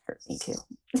hurt me too.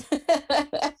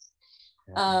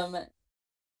 um,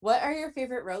 what are your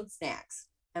favorite road snacks?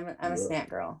 I'm a snack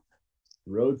girl.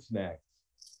 Road snacks.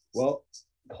 Well,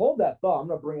 hold that thought. I'm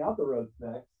gonna bring out the road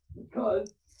snacks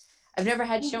because I've never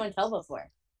had show and tell before.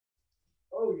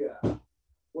 oh yeah.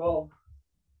 Well,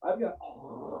 I've got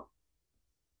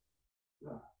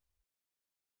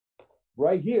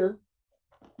right here.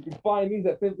 You can find these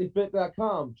at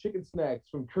physicallyfit.com. Chicken snacks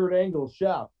from Kurt Angle's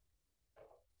shop.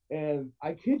 And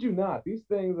I kid you not, these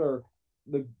things are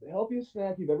the healthiest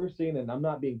snack you've ever seen. And I'm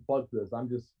not being plugged for this. I'm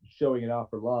just showing it off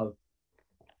for love.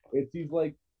 It's these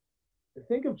like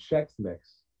think of Chex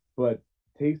Mix, but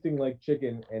tasting like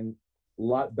chicken and a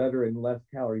lot better and less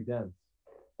calorie dense.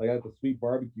 I got the sweet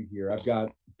barbecue here. I've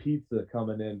got pizza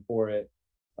coming in for it.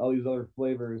 All these other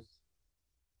flavors.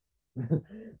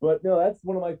 But no, that's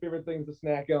one of my favorite things to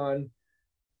snack on.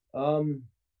 Um,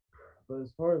 but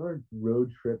as far as our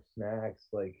road trip snacks,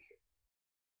 like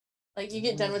you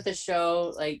get done with the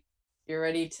show, like you're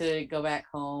ready to go back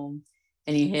home,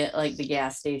 and you hit like the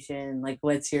gas station. Like,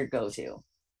 what's your go-to?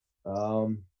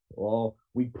 um, well,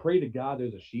 we pray to God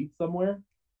there's a sheet somewhere,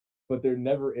 but there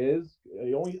never is.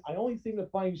 I only seem to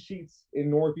find sheets in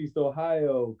Northeast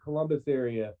Ohio, Columbus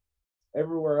area.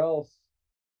 Everywhere else,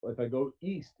 if I go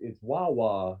east, it's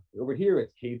Wawa. Over here,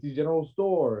 it's Casey's General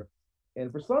Store.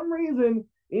 And for some reason,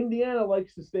 Indiana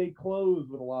likes to stay closed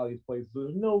with a lot of these places. So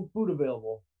there's no food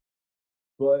available.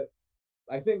 But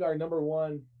I think our number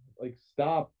one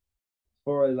stop as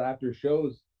far as after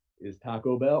shows is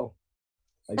Taco Bell.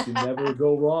 I can never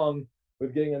go wrong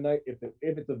with getting a night if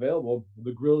it's available.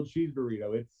 The grilled cheese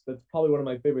burrito. That's probably one of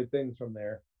my favorite things from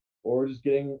there. Or just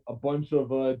getting a bunch of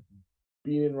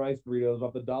bean and rice burritos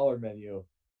off the dollar menu.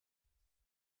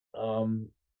 Um,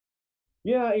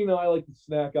 yeah, I like to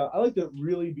snack out. I like to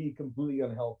really be completely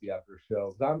unhealthy after a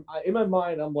show. In my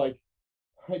mind, I'm like,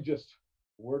 I just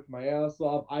worked my ass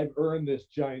off. I've earned this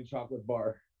giant chocolate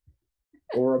bar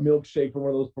or a milkshake from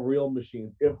one of those for real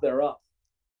machines if they're up.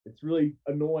 It's really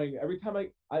annoying. Every time I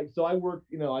work,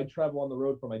 I travel on the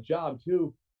road for my job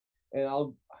too,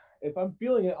 and if I'm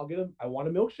feeling it, I'll get them. I want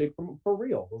a milkshake from for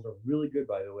real. Those are really good,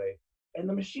 by the way. and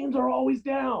the machines are always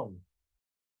down.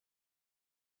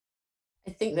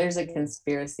 I think there's a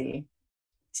conspiracy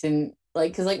to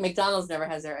like, because like McDonald's never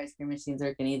has their ice cream machines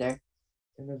working either.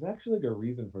 And there's actually like a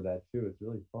reason for that too. It's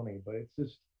really funny, but it's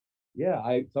just yeah.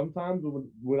 I sometimes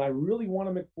when I really want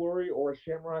a McFlurry or a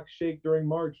Shamrock Shake during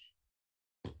March,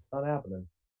 not happening.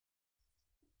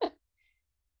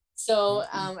 So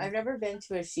I've never been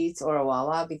to a Sheetz or a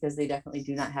Wawa because they definitely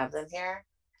do not have them here.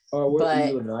 Oh, where you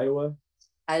But live in Iowa?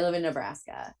 I live in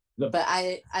Nebraska. But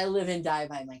I live and die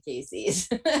by my Casey's.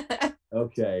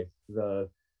 Okay.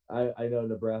 I know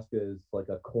Nebraska is like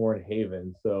a corn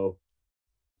haven, so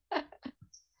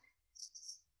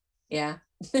Yeah.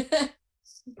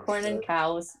 Corn and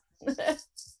cows.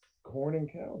 corn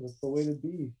and cows, that's the way to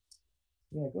be.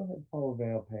 Yeah, go ahead and follow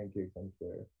Val Pancakes on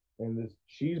Twitter. And this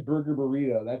cheeseburger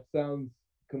burrito, that sounds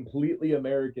completely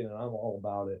American, and I'm all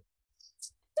about it.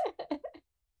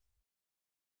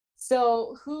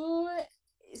 So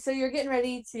you're getting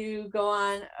ready to go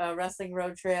on a wrestling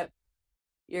road trip.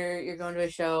 You're going to a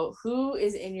show. Who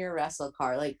is in your wrestle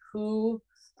car? Like, who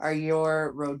are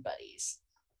your road buddies?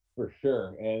 For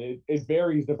sure. And it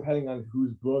varies depending on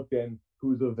who's booked and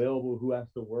who's available, who has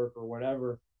to work or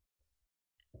whatever.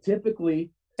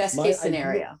 Typically, best case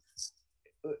scenario,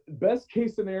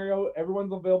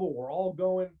 everyone's available, we're all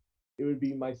going. It would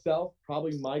be myself,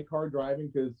 probably my car driving,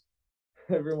 because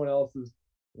everyone else is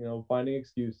finding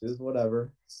excuses,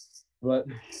 whatever. But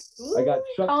I got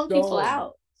Chuck calling Stone. People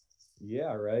out.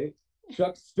 Yeah, right.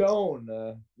 Chuck Stone,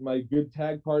 my good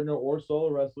tag partner or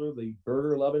solo wrestler, the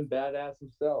burger loving badass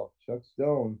himself, Chuck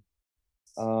Stone.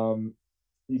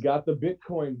 You got the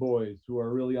Bitcoin boys who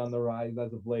are really on the rise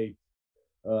as of late.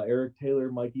 Eric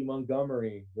Taylor, Mikey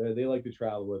Montgomery, they like to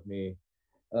travel with me.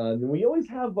 And we always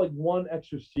have like one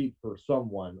extra seat for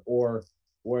someone or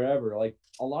wherever. Like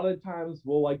a lot of times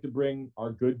we'll like to bring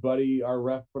our good buddy, our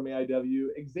ref from AIW,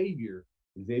 Xavier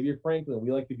Franklin.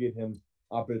 We like to give him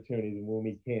opportunities when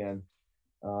we can.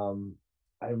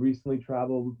 I recently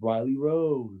traveled with Riley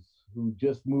Rose, who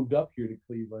just moved up here to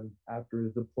Cleveland after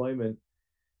his deployment.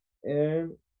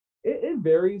 And it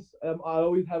varies. I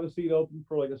always have a seat open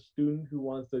for like a student who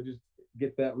wants to just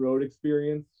get that road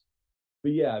experience.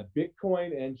 But yeah,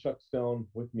 Bitcoin and Chuck Stone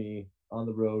with me on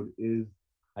the road is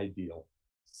ideal.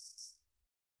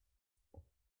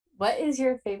 What is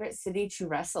your favorite city to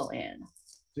wrestle in?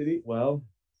 Well,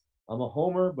 I'm a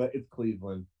homer, but it's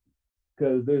Cleveland.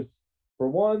 Because there's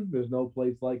no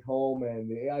place like home,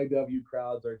 and the AIW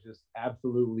crowds are just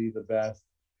absolutely the best.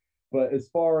 But as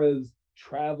far as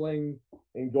traveling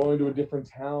and going to a different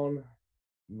town,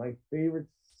 my favorite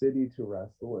city to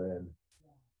wrestle in,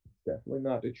 definitely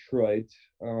not Detroit.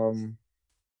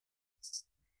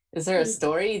 Is there a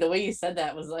story? The way you said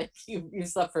that was like you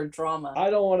suffered drama. I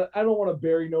don't want to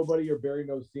bury nobody or bury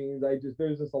no scenes.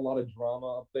 There's just a lot of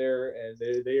drama up there, and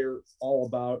they're all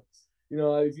about,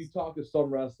 if you talk to some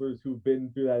wrestlers who've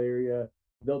been through that area,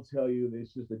 they'll tell you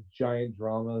it's just a giant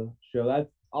drama show.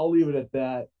 I'll leave it at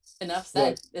that. Enough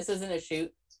said. But this isn't a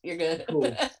shoot. You're good.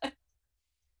 Cool.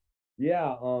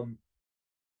 Yeah.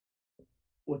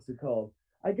 What's it called?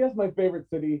 I guess my favorite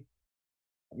city.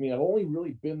 I mean, I've only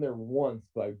really been there once,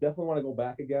 but I definitely want to go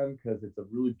back again because it's a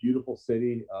really beautiful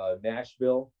city.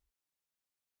 Nashville.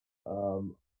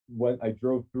 When I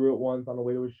drove through it once on the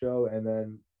way to a show, and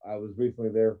then I was recently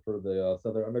there for the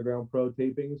Southern Underground Pro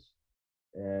tapings.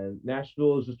 And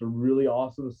Nashville is just a really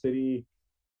awesome city.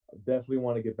 I definitely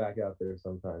want to get back out there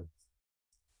sometime.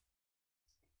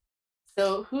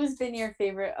 So, who's been your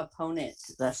favorite opponent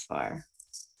thus far?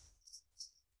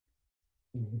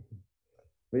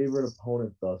 Favorite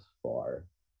opponent thus far.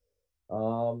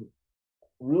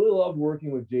 Really loved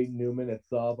working with Jaden Newman at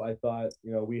Sub. I thought,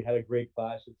 we had a great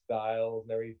clash of styles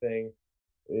and everything.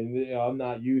 And I'm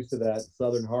not used to that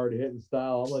Southern hard hitting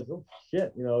style. I'm like, oh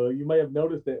shit, you might have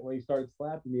noticed it when he started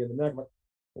slapping me in the neck. I'm like,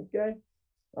 okay,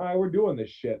 all right, we're doing this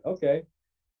shit. Okay.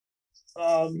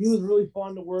 He was really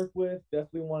fun to work with.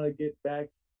 Definitely want to get back,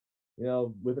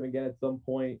 with him again at some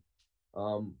point.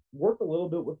 Worked a little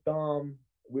bit with Dom.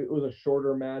 It was a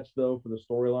shorter match though for the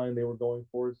storyline they were going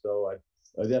for, so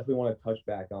I definitely want to touch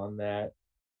back on that.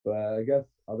 But I guess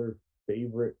other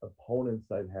favorite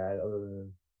opponents I've had other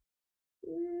than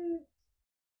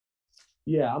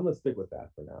yeah, I'm gonna stick with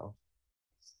that for now.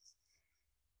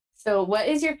 So what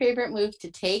is your favorite move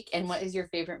to take and what is your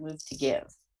favorite move to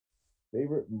give?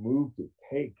 Favorite move to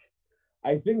take.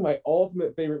 I think my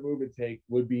ultimate favorite move to take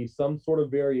would be some sort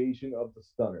of variation of the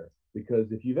stunner.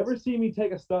 Because if you've ever seen me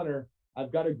take a stunner,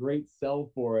 I've got a great sell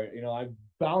for it. I've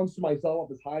bounced myself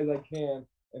up as high as I can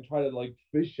and try to like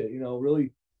fish it,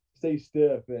 really stay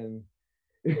stiff. And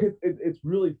it's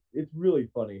really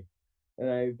funny. and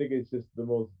I think it's just the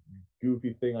most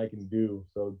goofy thing I can do.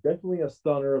 So definitely a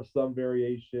stunner of some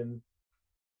variation.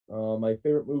 My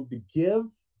favorite move to give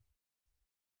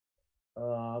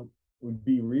um, would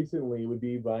be my would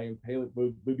be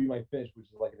my finish, which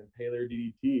is like an impaler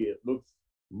DDT. It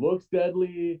looks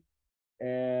deadly,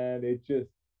 and it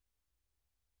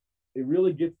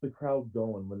really gets the crowd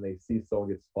going when they see someone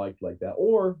get spiked like that,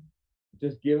 or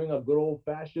just giving a good old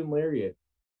fashioned lariat,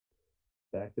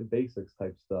 back to basics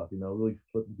type stuff. Really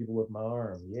flipping people with my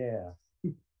arm. Yeah,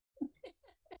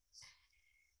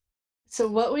 So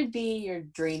what would be your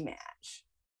dream match?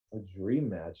 a dream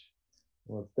match.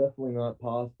 Well, it's definitely not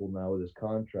possible now with his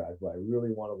contract, but I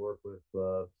really want to work with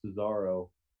Cesaro,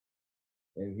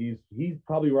 and he's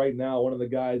probably right now one of the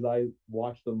guys I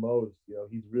watch the most.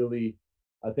 He's really,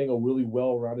 I think, a really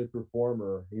well-rounded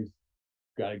performer. He's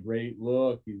got a great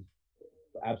look. He's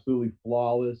absolutely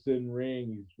flawless in ring.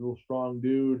 He's a real strong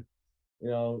dude. You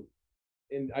know,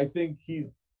 and I think he's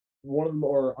one of the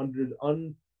more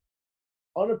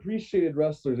unappreciated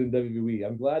wrestlers in WWE.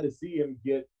 I'm glad to see him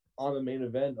get on the main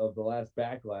event of the last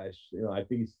Backlash. I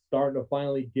think he's starting to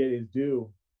finally get his due.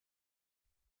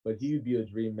 But he would be a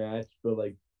dream match. But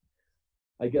like,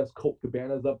 I guess Colt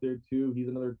Cabana's up there too. He's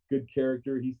another good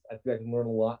character. I think I can learn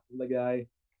a lot from the guy,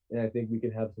 and I think we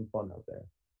can have some fun out there.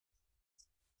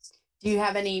 Do you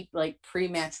have any like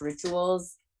pre-match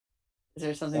rituals? Is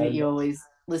there something that you always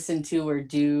listen to or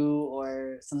do,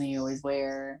 or something you always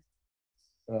wear?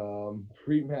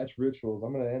 Pre-match rituals.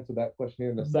 I'm going to answer that question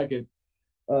in a second.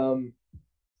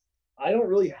 I don't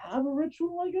really have a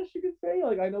ritual, I guess you could say.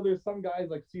 Like, I know there's some guys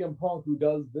like CM Punk who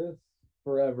does this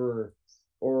forever,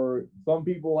 or some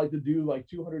people like to do like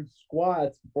 200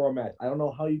 squats before a match. I don't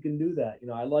know how you can do that.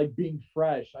 I like being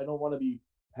fresh. I don't want to be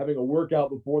having a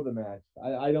workout before the match.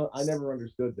 I never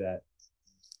understood that.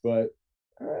 But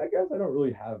I guess I don't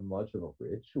really have much of a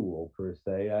ritual per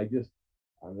se.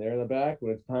 I'm there in the back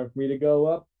when it's time for me to go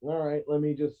up. All right, let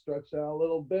me just stretch out a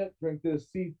little bit, drink this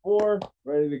C4,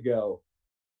 ready to go.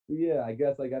 So yeah, I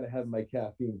guess I got to have my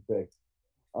caffeine fix.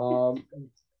 Okay,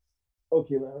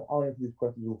 I'll answer these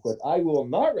questions real quick. I will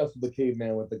not wrestle the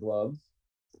caveman with the gloves.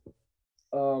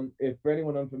 If for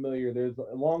anyone unfamiliar, there's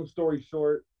a long story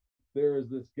short, there is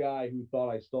this guy who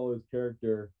thought I stole his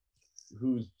character,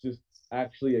 who's just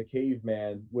actually a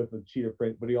caveman with a cheetah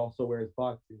print, but he also wears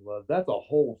boxing gloves. That's a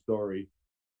whole story.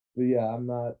 But yeah, I'm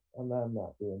not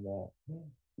doing that.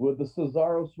 Would the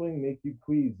Cesaro swing make you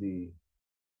queasy?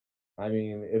 I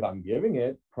mean, if I'm giving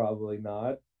it, probably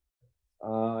not.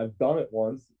 I've done it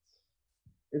once.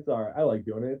 It's all right. I like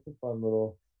doing it. It's a fun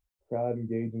little crowd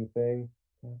engaging thing.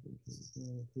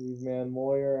 Caveman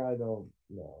Moyer, I don't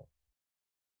know.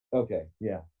 Okay,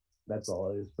 yeah, that's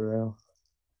all it is for now.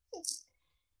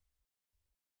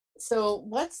 So,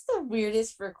 what's the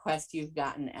weirdest request you've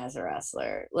gotten as a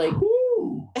wrestler? Like,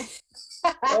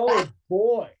 oh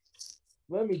boy,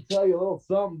 let me tell you a little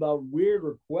something about weird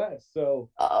requests. So,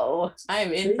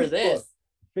 I'm in for this.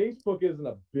 Facebook is an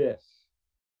abyss.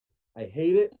 I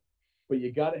hate it, but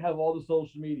you got to have all the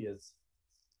social medias.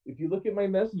 If you look at my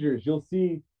messengers, you'll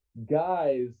see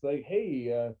guys like,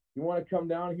 "Hey, you want to come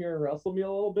down here and wrestle me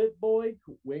a little bit, boy?"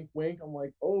 Wink, wink. I'm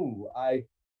like, "Oh, I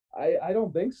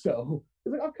don't think so."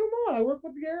 He's like, "Oh, come on, I work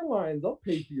with the airlines. I'll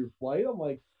pay for your flight." I'm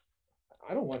like,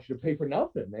 "I don't want you to pay for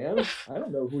nothing, man. I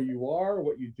don't know who you are,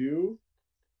 what you do."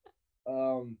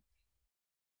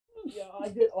 Yeah, I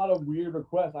get a lot of weird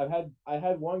requests. I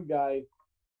had one guy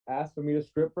ask for me to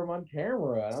strip for him on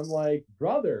camera, and I'm like,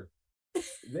 "Brother,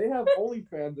 they have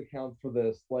OnlyFans accounts for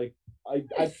this. Like, I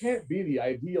can't be the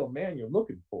ideal man you're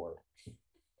looking for."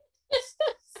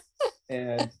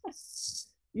 And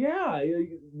yeah,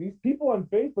 these people on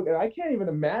Facebook, and I can't even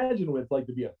imagine what it's like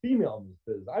to be a female in this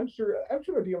business. I'm sure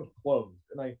their DMs are closed,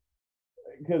 and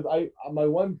because my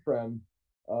one friend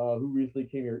who recently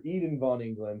came here, Eden Von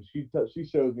England, she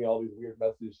shows me all these weird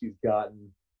messages she's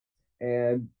gotten,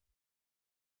 and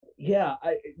yeah,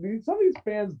 some of these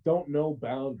fans don't know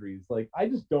boundaries. Like, I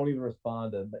just don't even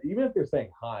respond to them. Even if they're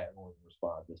saying hi, I don't even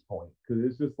respond at this point, because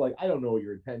it's just like, I don't know what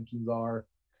your intentions are.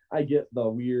 I get the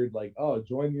weird, like, "Oh,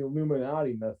 join the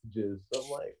Illuminati" messages. I'm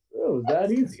like, "Oh, is that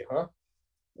easy, huh?"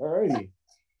 Alrighty.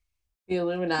 The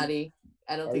Illuminati.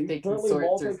 I don't think they can currently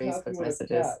sort through multitasking Facebook with a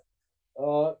messages. cat?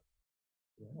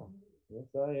 Yeah,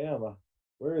 yes, I am.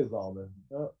 Where is Almond?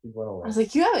 Oh, he went away. I was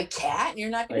like, "You have a cat, and you're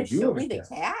not going I to do show have a me the cat.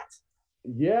 cat?"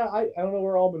 Yeah, I don't know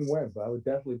where Almond went, but I would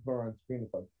definitely put her on screen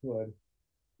if I could.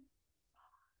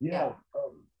 Yeah.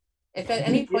 If at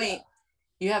any point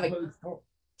you have a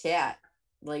cat,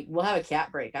 like, we'll have a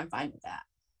cat break. I'm fine with that.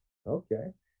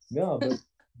 Okay. No, but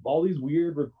all these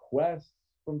weird requests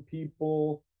from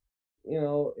people,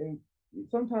 and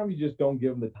sometimes you just don't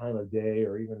give them the time of day,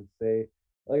 or even say,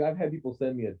 like, I've had people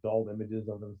send me adult images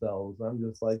of themselves. I'm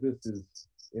just like, this is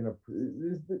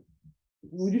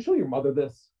would you show your mother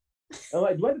this? I'm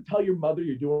like, do I have to tell your mother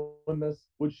you're doing this?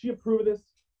 Would she approve of this?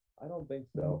 I don't think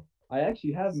so. I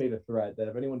actually have made a threat that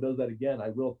if anyone does that again, I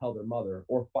will tell their mother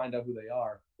or find out who they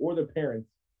are or their parents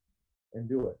and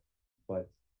do it. But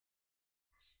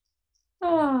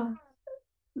Oh,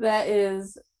 that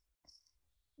is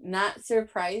not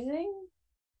surprising,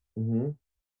 mm-hmm.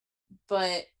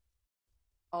 but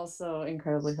also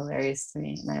incredibly hilarious to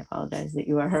me. And I apologize that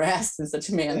you are harassed in such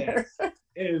a manner. It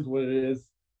is what it is.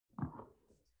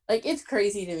 Like, it's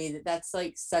crazy to me that that's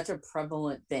like such a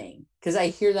prevalent thing, because I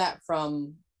hear that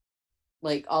from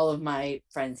like all of my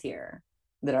friends here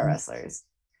that are wrestlers,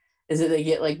 is that they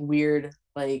get like weird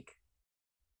like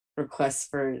requests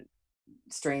for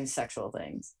strange sexual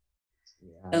things.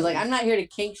 Yeah. And I was like, I'm not here to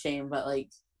kink shame, but like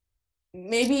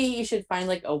maybe you should find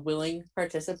like a willing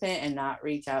participant and not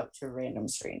reach out to random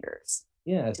strangers.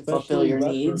 Yeah, to fulfill your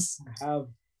needs. Have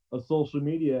a social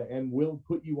media and will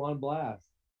put you on blast.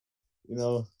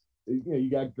 You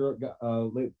got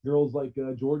girls like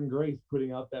Jordan Grace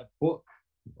putting out that book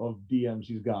of DMs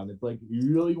she's gotten. It's like,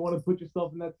 you really want to put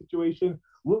yourself in that situation?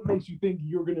 What makes you think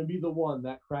you're going to be the one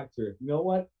that cracks her? You know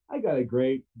what? I got a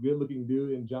great, good-looking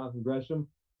dude in Jonathan Gresham.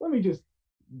 Let me just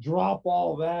drop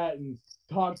all that and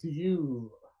talk to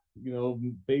you,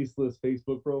 faceless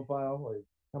Facebook profile. Like,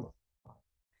 come on.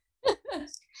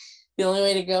 The only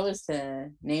way to go is to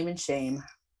name and shame.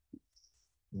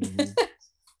 Mm-hmm.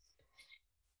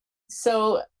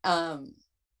 So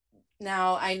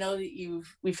now I know that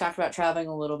we've talked about traveling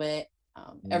a little bit.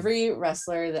 Every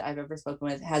wrestler that I've ever spoken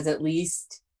with has at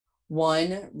least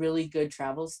one really good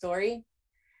travel story,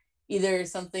 either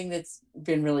something that's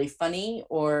been really funny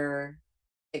or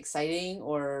exciting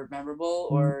or memorable,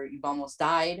 or you've almost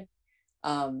died.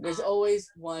 There's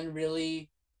always one really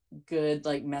good,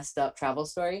 like, messed up travel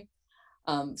story.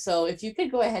 So if you could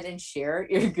go ahead and share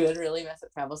your good, really messed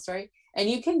up travel story, and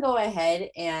you can go ahead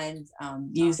and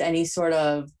use any sort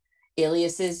of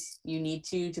aliases you need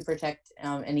to protect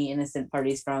any innocent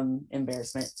parties from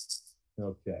embarrassment.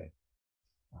 Okay.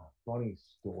 Funny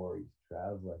stories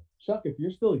traveling. Chuck, if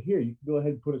you're still here, you can go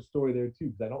ahead and put a story there too,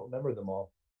 because I don't remember them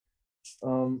all.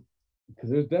 Because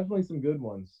there's definitely some good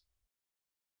ones.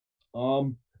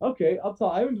 Okay, I'll tell.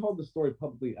 I haven't told the story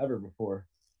publicly ever before,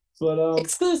 but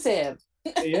exclusive.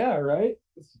 Yeah, right.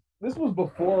 This was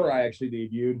before I actually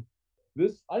debuted.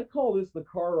 I call this the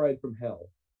car ride from hell.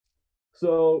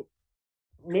 So,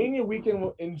 Mania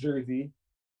weekend in Jersey,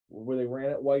 where they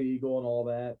ran at White Eagle and all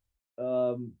that.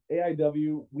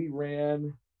 AIW, we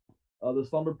ran the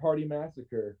Slumber Party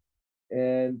Massacre,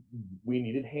 and we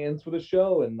needed hands for the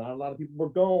show, and not a lot of people were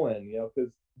going,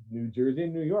 because New Jersey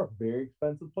and New York, very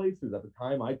expensive places. At the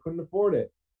time, I couldn't afford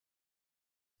it.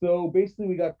 So basically,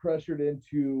 we got pressured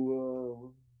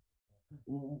into.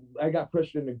 I got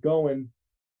pressured into going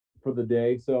for the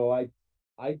day, so I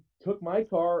took my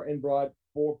car and brought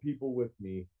 4 people with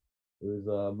me. It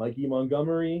was Mikey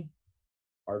Montgomery,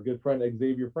 our good friend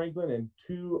Xavier Franklin, and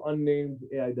 2 unnamed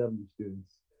AIW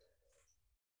students.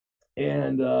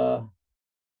 And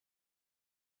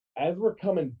as we're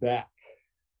coming back,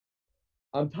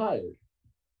 I'm tired.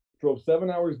 Drove 7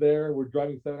 hours there. We're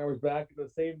driving 7 hours back in the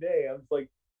same day. I'm just like,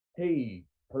 hey,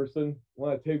 person,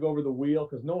 want to take over the wheel?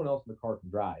 Because no one else in the car can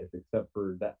drive except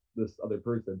for this other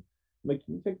person. I'm like,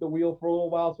 can you take the wheel for a little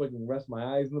while so I can rest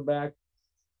my eyes in the back?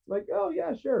 I'm like, oh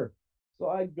yeah, sure. So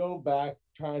I go back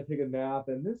trying to take a nap,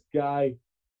 and this guy,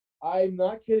 I'm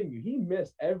not kidding you, he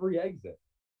missed every exit.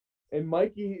 And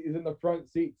Mikey is in the front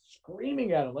seat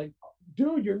screaming at him, like,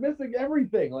 dude, you're missing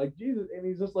everything. Like, Jesus. And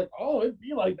he's just like, oh, it'd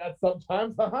be like that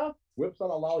sometimes, huh? Whips on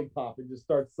a lollipop and just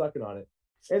starts sucking on it.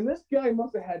 And this guy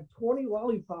must have had 20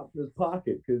 lollipops in his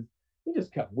pocket, because he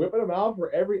just kept whipping them out for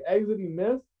every exit he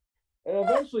missed. And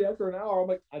eventually, after an hour, I'm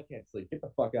like, I can't sleep. Get the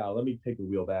fuck out. Let me take the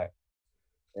wheel back.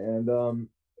 And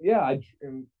I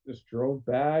just drove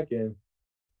back, and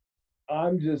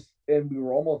we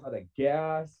were almost out of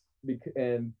gas.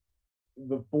 And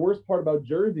the worst part about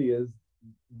Jersey is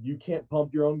you can't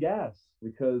pump your own gas,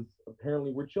 because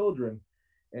apparently we're children,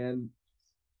 and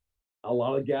a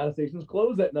lot of gas stations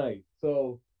close at night.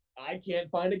 So I can't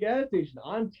find a gas station.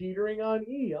 I'm teetering on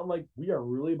E. I'm like, we are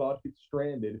really about to get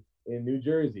stranded in New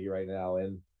Jersey right now.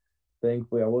 And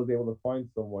thankfully, I was able to find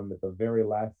someone at the very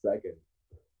last second.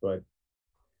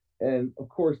 And of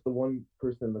course, the one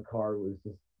person in the car was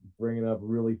just bringing up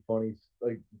really funny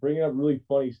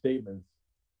statements.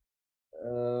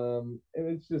 And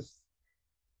it's just,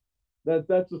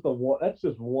 That's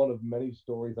just one of many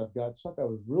stories I've got. Chuck, I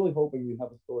was really hoping you'd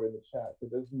have a story in the chat, but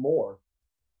there's more.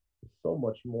 There's so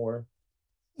much more.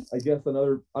 I guess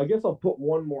I'll put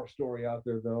one more story out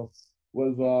there though.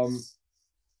 Was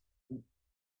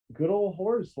good old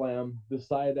Horror Slam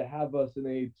decided to have us in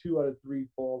a 2 out of 3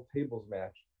 fall tables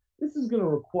match. This is going to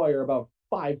require about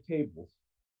 5 tables.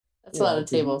 That's a lot of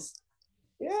tables.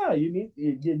 Yeah, you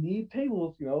need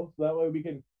tables, so that way we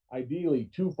can ideally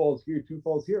 2 falls here, 2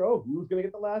 falls here. Oh, who's going to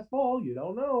get the last fall? You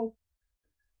don't know.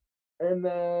 And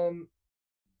then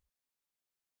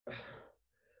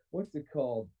what's it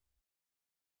called?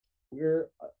 We're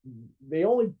They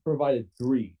only provided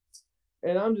 3,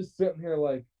 and I'm just sitting here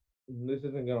like, this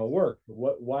isn't gonna work.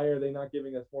 Why are they not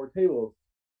giving us more tables?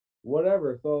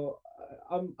 Whatever. So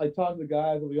I talked to the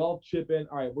guys and we all chip in.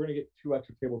 All right, we're gonna get 2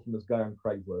 extra tables from this guy on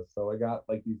Craigslist. So I got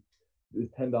like these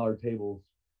 $10 tables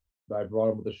that I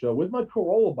brought him with the show with my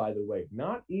Corolla, by the way.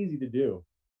 Not easy to do.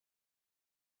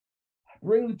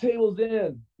 Bring the tables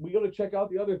in. We go to check out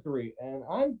the other 3, and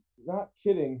I'm not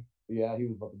kidding. Yeah, he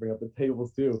was about to bring up the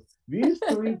tables too. These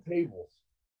 3 tables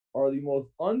are the most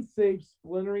unsafe,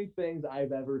 splintery things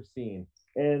I've ever seen.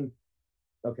 And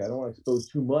okay, I don't want to expose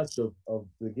too much of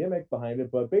the gimmick behind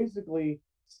it, but basically,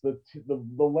 the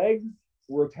legs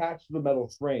were attached to the metal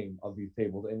frame of these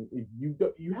tables, and you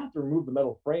have to remove the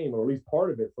metal frame or at least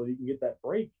part of it so you can get that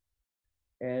break.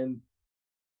 And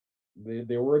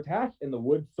they were attached, and the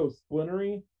wood's so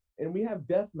splintery. And we have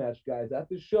deathmatch guys at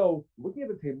the show looking at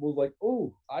the tables like,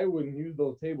 oh, I wouldn't use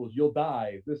those tables. You'll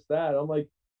die. This, that. I'm like,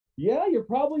 yeah, you're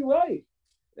probably right.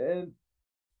 And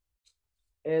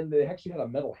they actually had a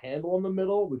metal handle in the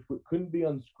middle, which couldn't be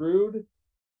unscrewed.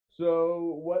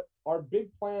 So what our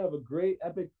big plan of a great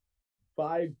epic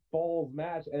 5 falls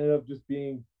match ended up just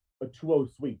being a 2-0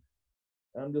 sweep.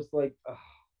 And I'm just like,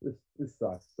 this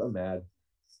sucks. I'm mad.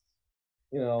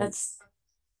 That's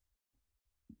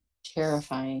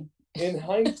terrifying. In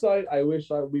hindsight, I wish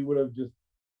we would have just,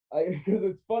 because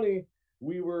it's funny,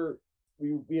 we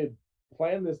had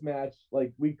planned this match,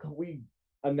 like we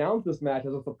announced this match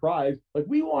as a surprise, like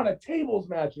we want a tables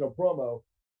match in a promo,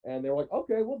 and they were like,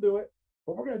 okay, we'll do it,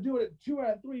 but we're gonna do it at 2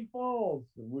 out of 3 falls,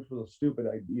 which was a stupid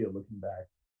idea looking back.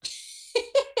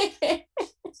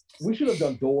 We should have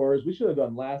done doors. We should have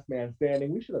done last man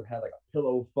standing. We should have had like a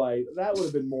pillow fight. That would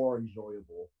have been more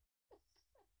enjoyable.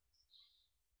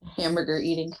 Hamburger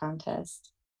eating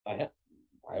contest. I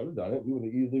would have done it. We would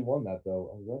have easily won that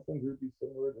though. A wrestling groupie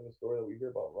similar to the story that we hear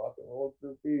about rock and roll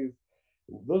groupies.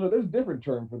 There's a different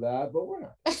term for that, but we're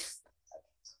not.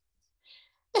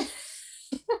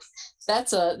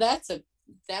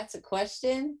 That's a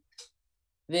question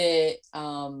that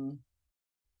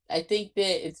I think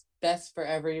that it's best for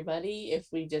everybody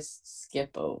if we just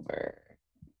skip over.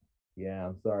 Yeah,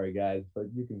 I'm sorry guys, but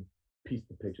you can piece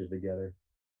the pictures together.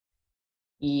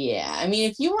 Yeah, I mean,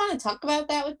 if you want to talk about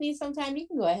that with me sometime, you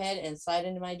can go ahead and slide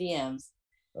into my DMs.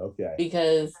 Okay.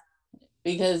 Because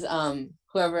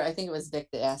whoever, I think it was Vic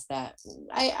that asked that,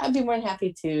 I'd be more than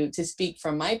happy to speak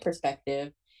from my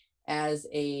perspective as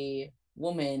a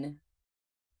woman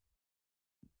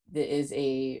that is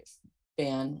a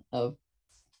fan of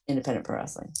independent pro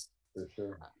wrestling. For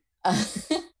sure.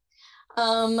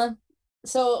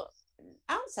 So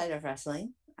outside of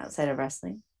wrestling,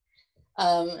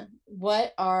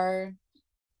 what are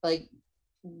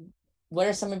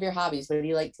some of your hobbies? What do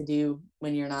you like to do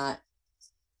when you're not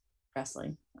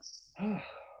wrestling?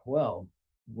 Well,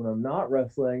 when I'm not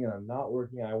wrestling and I'm not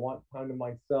working, I want time to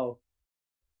myself.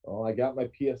 Oh, I got my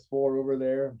PS4 over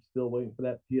there. I'm still waiting for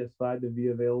that PS5 to be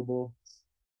available.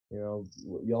 Y'all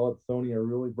at Sony are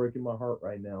really breaking my heart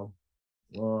right now.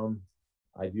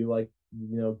 I do like,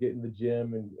 get in the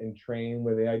gym and train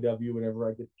with AIW whenever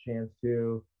I get the chance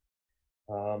to.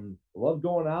 Love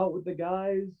going out with the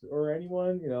guys or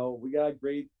anyone. We got a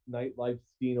great nightlife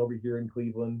scene over here in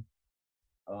Cleveland.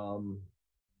 I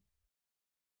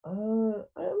don't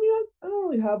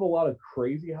really have a lot of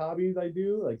crazy hobbies I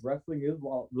do. Like wrestling is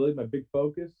really my big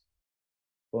focus.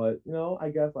 But, I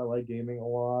guess I like gaming a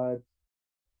lot.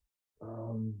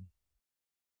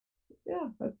 Yeah,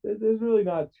 there's really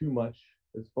not too much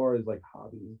as far as like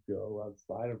hobbies go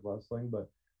outside of wrestling, but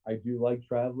I do like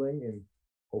traveling, and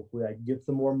hopefully I can get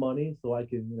some more money so I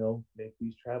can, make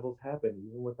these travels happen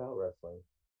even without wrestling.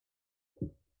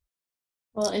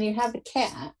 Well, and you have a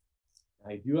cat.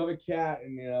 I do have a cat,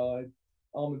 and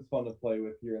Almond's fun to play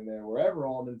with here and there, wherever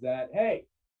Almond's at. Hey,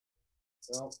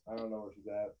 well, I don't know where she's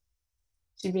at.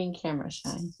 She's being camera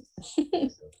shy.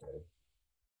 Okay.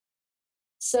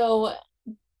 So,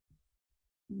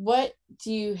 what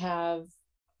do you have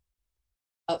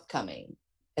upcoming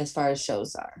as far as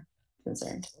shows are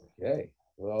concerned? Okay.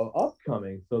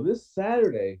 upcoming. So this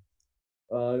Saturday,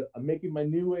 I'm making my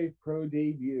New Wave Pro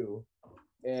debut,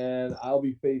 and I'll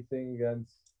be facing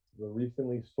against the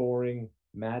recently soaring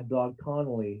Mad Dog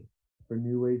Connolly for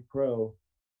New Wave Pro.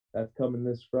 That's coming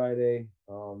this Friday.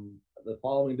 The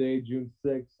following day, June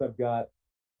 6th, I've got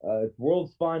it's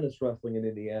World's Finest Wrestling in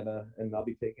Indiana, and I'll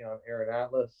be taking on Aaron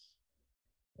Atlas.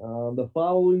 The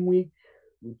following week,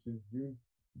 which is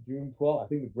June 12th, I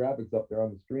think the graphics up there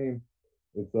on the stream.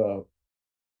 It's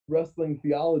Wrestling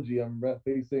Theology. I'm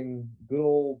facing good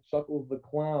old Chuckles the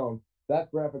Clown.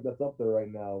 That graphic that's up there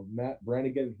right now, Matt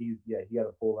Brannigan. He had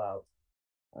to pull out,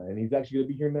 and he's actually going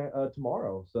to be here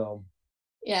tomorrow. So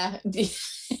yeah,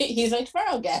 he's my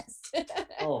tomorrow guest.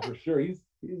 oh, for sure, he's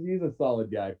a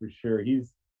solid guy for sure.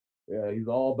 He's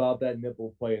all about that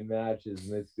nipple playing matches,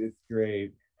 and it's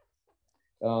great.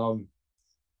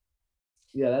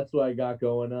 Yeah, that's what I got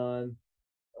going on.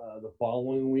 The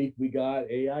following week, we got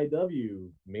AIW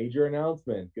major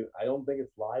announcement. I don't think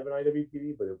it's live on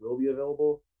IWTV, but it will be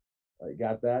available. I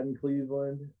got that in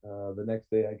Cleveland. The next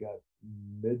day, I got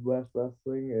Midwest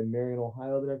Wrestling in Marion,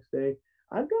 Ohio. The next day,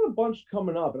 I've got a bunch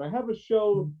coming up, and I have a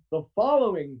show the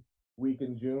following week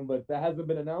in June, but that hasn't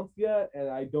been announced yet, and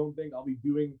I don't think I'll be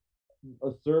doing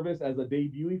a service as a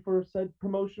debutee for said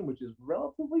promotion, which is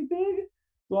relatively big.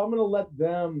 So I'm gonna let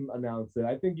them announce it.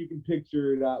 I think you can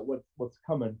picture it out what's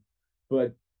coming,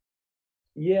 but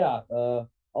yeah, I'll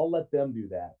let them do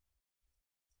that.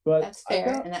 But that's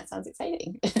fair, and that sounds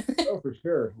exciting. Oh, for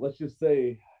sure. Let's just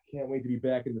say, I can't wait to be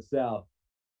back in the South.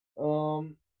 What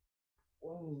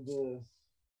is this?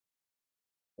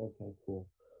 Okay, cool.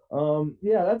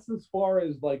 Yeah, that's as far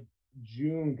as like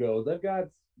June goes. I've got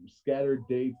scattered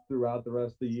dates throughout the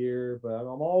rest of the year, but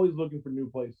I'm always looking for new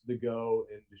places to go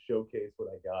and to showcase what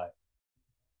I got.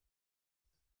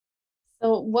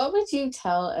 So, what would you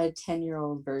tell a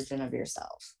 10-year-old version of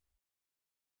yourself?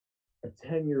 A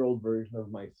 10-year-old version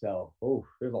of myself. Oh,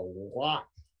 there's a lot.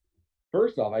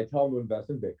 First off, I tell them to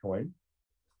invest in Bitcoin.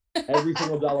 Every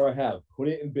single dollar I have, put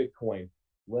it in Bitcoin.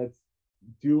 Let's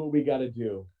do what we got to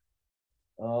do.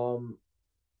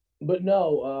 But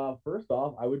no, first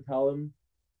off, I would tell him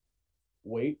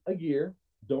wait a year.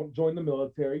 Don't join the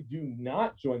military. Do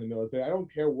not join the military. I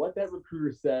don't care what that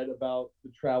recruiter said about the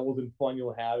travels and fun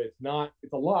you'll have. It's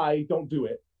a lie. Don't do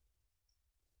it.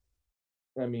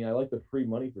 I mean, I like the free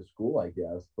money for school, I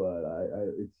guess, but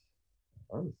it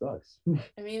sucks.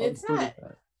 I mean, it's not.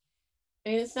 I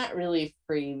mean, it's not really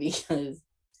free because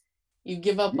you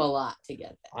give up a lot to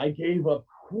get that. I gave up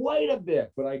quite a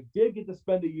bit, but I did get to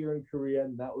spend a year in Korea,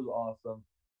 and that was awesome.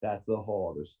 That's a whole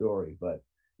other story. But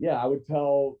yeah, I would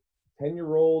tell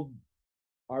 10-year-old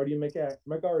Artie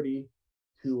McArthur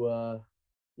to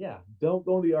don't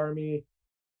go in the army.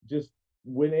 Just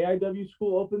when AIW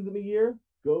school opens in a year,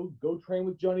 go train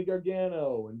with Johnny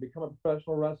Gargano and become a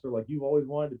professional wrestler like you've always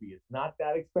wanted to be. It's not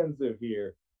that expensive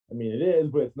here. I mean, it is,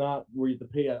 but it's not where you have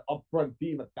to pay an upfront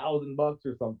fee of $1,000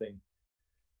 or something.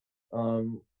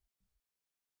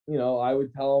 I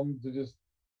would tell them to just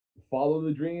follow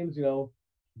the dreams. Do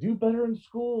better in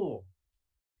school.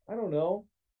 I don't know,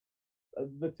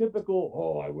 the typical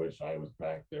 "oh, I wish I was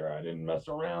back there, I didn't mess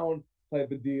around"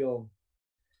 type of deal.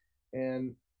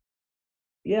 And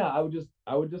yeah, I would just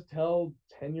tell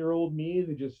 10-year-old me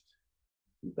to just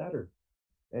do better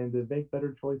and to make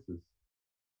better choices.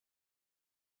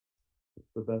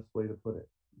 It's the best way to put it.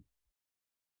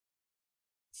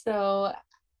 So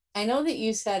I know that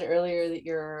you said earlier that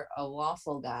you're a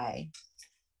waffle guy.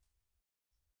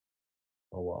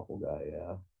 A waffle guy,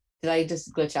 yeah. Did I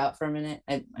just glitch out for a minute?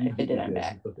 If I did, I'm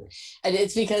back. Okay.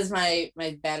 It's because my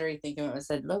battery thinking it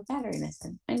said low battery, and I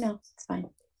said, I know, it's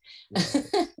fine.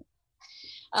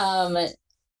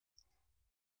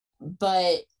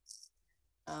 But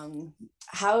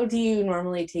how do you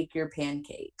normally take your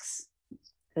pancakes?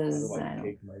 Because I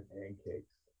take my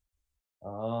pancakes.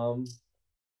 Well,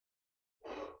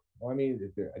 I mean,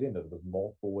 I didn't know there was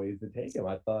multiple ways to take them.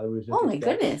 I thought it was just my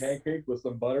goodness, pancake with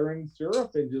some butter and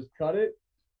syrup and just cut it.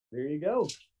 There you go.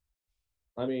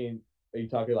 I mean, are you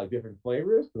talking like different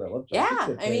flavors? Because I love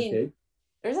chocolate I mean,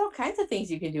 there's all kinds of things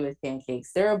you can do with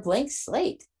pancakes. They're a blank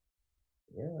slate.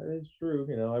 Yeah, that is true.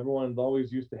 Everyone's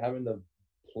always used to having the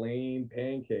plain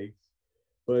pancakes.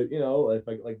 But, if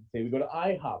say we go to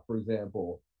IHOP, for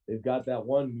example, they've got that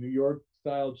one New York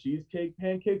style cheesecake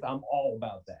pancakes. I'm all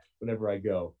about that whenever I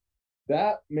go.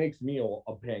 That makes me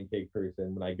a pancake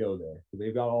person when I go there. So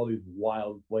they've got all these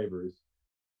wild flavors.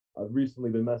 I've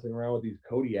recently been messing around with these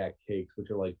Kodiak cakes, which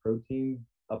are like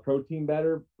a protein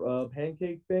batter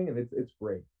pancake thing, and it's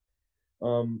great.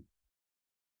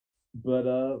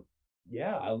 But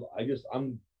yeah, I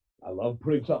love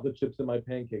putting chocolate chips in my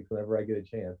pancakes whenever I get a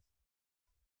chance.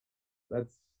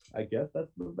 That's I guess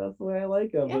that's the way I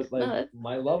like them. Yeah, But like no,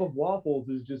 my love of waffles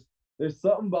is just there's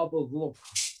something about those little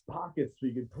pockets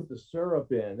where you can put the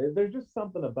syrup in. There's just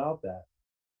something about that.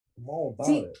 I'm all about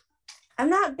see, it. I'm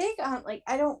not big on like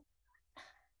I don't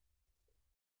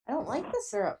like the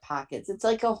syrup pockets. It's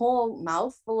like a whole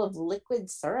mouthful of liquid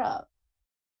syrup.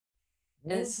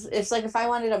 And Well, it's like if I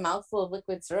wanted a mouthful of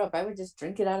liquid syrup, I would just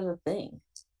drink it out of the thing.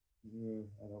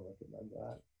 I don't recommend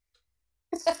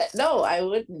that. No, I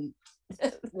wouldn't.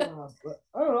 Yeah, but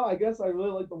I don't know. I guess I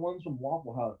really like the ones from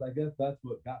Waffle House. I guess that's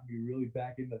what got me really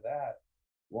back into that.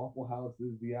 Waffle House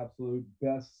is the absolute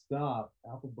best stop.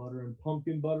 Apple butter and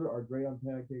pumpkin butter are great on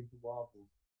pancakes and waffles.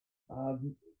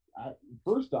 Um, I,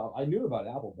 First off, I knew about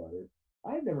apple butter.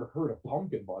 I had never heard of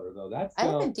pumpkin butter though. That I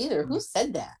sounds haven't either. Who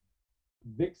said that?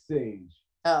 Vic Sage.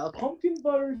 Oh, okay. Pumpkin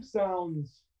butter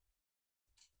sounds.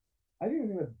 I didn't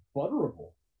even think that's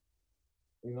butterable.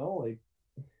 Like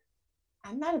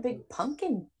I'm not a big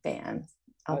pumpkin fan.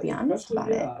 I'll be honest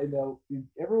especially about it.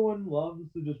 everyone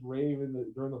loves to just rave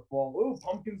during the fall. Oh,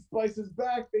 pumpkin spice is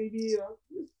back, baby!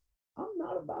 I'm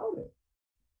not about it.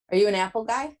 Are you an apple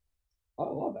guy? I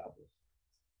love apples.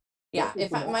 Yeah.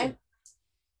 If I my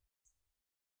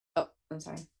oh, I'm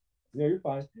sorry. Yeah, you're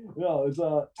fine. No, it's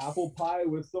a apple pie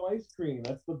with some ice cream.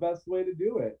 That's the best way to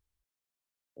do it.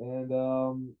 And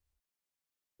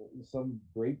some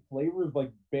great flavors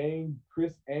like Bang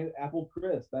Crisp and Apple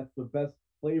Crisp. That's the best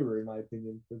flavor in my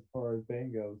opinion as far as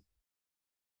Bang goes.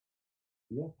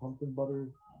 Yeah, pumpkin butter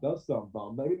does sound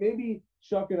bomb. Maybe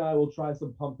Chuck and I will try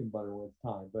some pumpkin butter when it's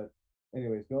time. But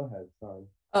anyways, go ahead. Sorry.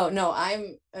 Oh no,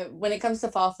 I'm when it comes to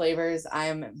fall flavors,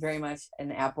 I'm very much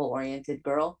an apple oriented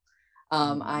girl.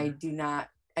 I do not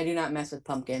mess with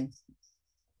pumpkin.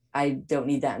 I don't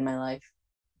need that in my life.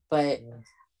 But Yeah.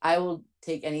 I will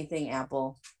take anything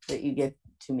apple that you give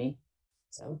to me.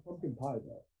 So pumpkin pie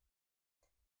though.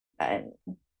 I,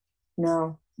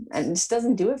 no, and it just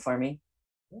doesn't do it for me.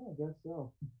 Yeah, I guess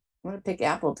so. I'm gonna pick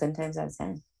apple 10 times out of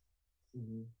 10.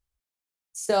 Mm-hmm.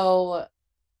 So,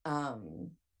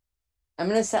 I'm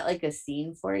gonna set like a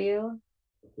scene for you.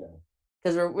 Okay.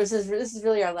 Because this is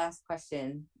really our last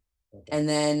question, Okay. and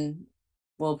then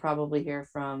we'll probably hear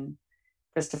from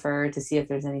Christopher to see if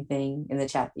there's anything in the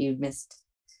chat that you've missed.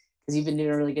 Because you've been doing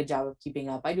a really good job of keeping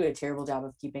up. I do a terrible job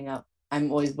of keeping up.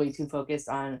 I'm always way too focused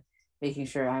on making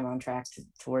sure I'm on track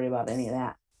to worry about any of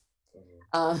that.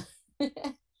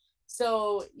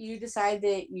 So you decide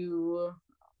that you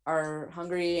are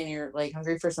hungry and you're like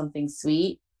hungry for something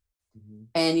sweet,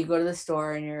 and you go to the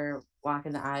store and you're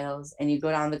walking the aisles and you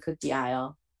go down the cookie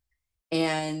aisle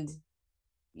and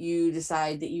you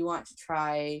decide that you want to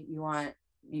try you want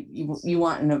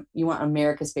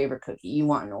America's favorite cookie. You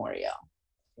want an Oreo.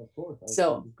 Of course.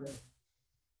 So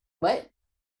what?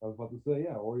 I was about to say,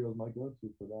 yeah, Oreo's my go-to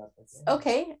for that.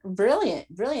 Okay, brilliant.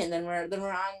 Then we're on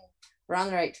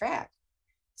the right track.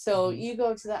 So you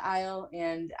go to the aisle,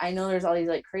 and I know there's all these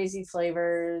like crazy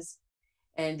flavors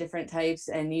and different types,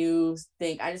 and you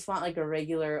think I just want like a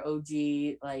regular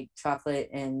OG like chocolate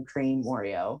and cream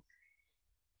Oreo,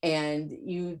 and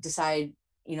you decide,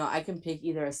 I can pick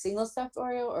either a single stuffed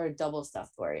Oreo or a double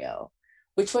stuffed Oreo.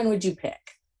 Which one would you pick?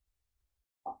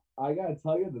 I gotta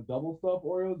tell you, the double stuffed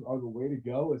Oreos are the way to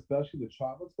go, especially the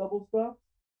chocolate double stuff.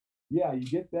 Yeah, you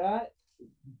get that,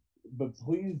 but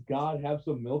please God have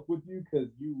some milk with you because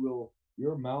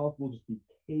your mouth will just be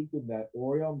caked in that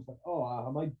Oreo. I'm just like,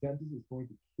 oh, my dentist is going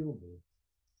to kill me.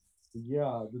 But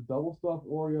yeah, the double stuffed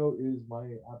Oreo is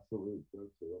my absolute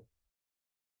go-to.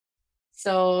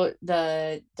 So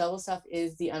the double stuff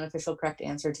is the unofficial correct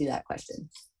answer to that question.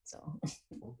 So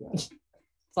okay.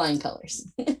 Flying colors.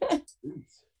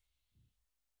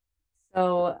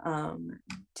 So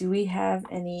do we have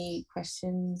any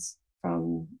questions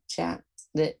from chat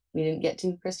that we didn't get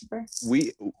to, Christopher?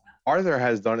 Arthur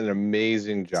has done an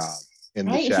amazing job in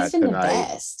the chat He's been tonight, the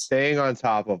best. Staying on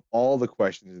top of all the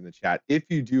questions in the chat. If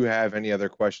you do have any other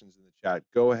questions in the chat,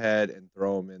 go ahead and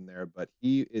throw them in there, but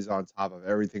he is on top of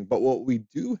everything. But what we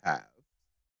do have,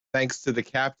 thanks to the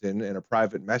captain and a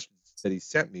private message that he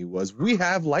sent me, was we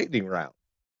have lightning round.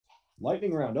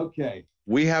 Lightning round, okay.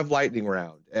 We have lightning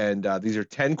round, and these are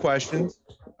 10 questions.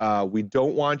 We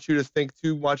don't want you to think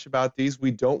too much about these. We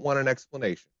don't want an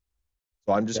explanation.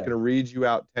 So I'm just going to read you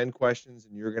out 10 questions,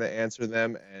 and you're going to answer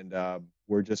them, and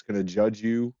we're just going to judge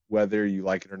you whether you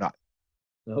like it or not.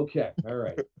 Okay, all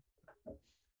right.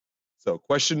 So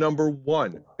question number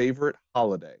 1, favorite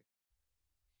holiday?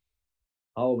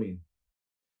 Halloween.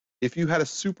 If you had a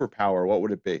superpower, what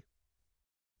would it be?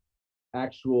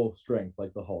 Actual strength,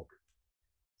 like the Hulk.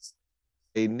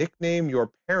 A nickname your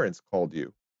parents called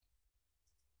you?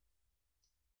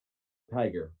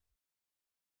 Tiger.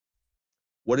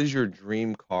 What is your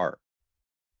dream car?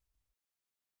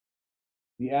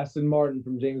 The Aston Martin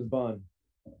from James Bond.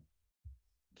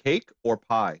 Cake or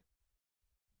pie?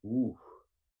 Ooh.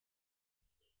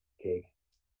 Cake.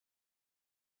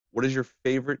 What is your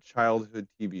favorite childhood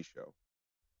TV show?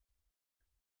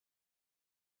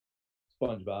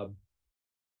 SpongeBob.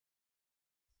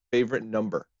 Favorite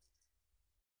number?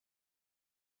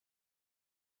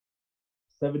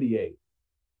 78.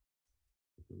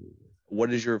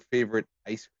 What is your favorite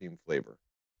ice cream flavor?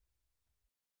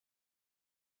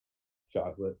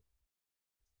 Chocolate.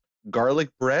 Garlic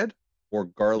bread or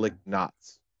garlic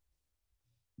knots?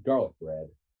 Garlic bread.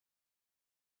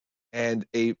 And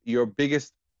your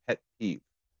biggest pet peeve?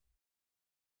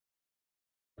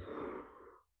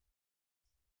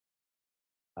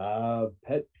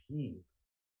 Pet peeve.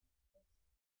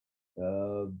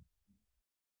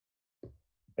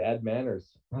 Bad manners.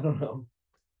 I don't know.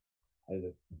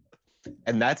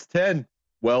 And that's 10.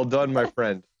 Well done, my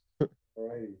friend.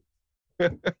 Alrighty.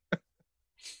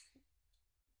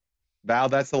 Val,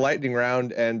 that's the lightning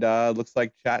round, and looks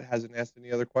like chat hasn't asked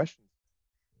any other questions.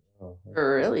 Oh,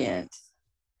 Brilliant.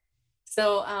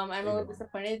 So I'm a little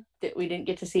disappointed that we didn't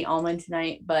get to see Almond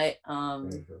tonight, but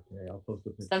okay, I'll post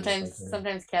a picture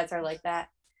sometimes cats are like that.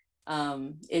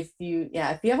 If you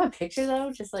have a picture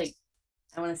though, just like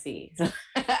I want to see. So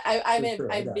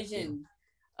I vision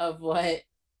of what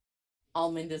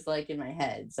Almond is like in my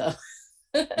head. So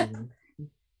Mm-hmm.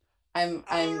 I'm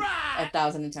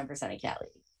 1,010% a cat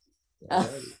lady.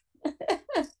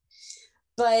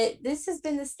 But this has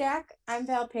been The Stack. I'm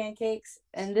Val Pancakes,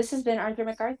 and this has been Arthur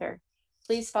McArthur.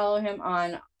 Please follow him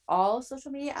on all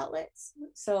social media outlets.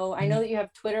 So I know that you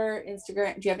have Twitter,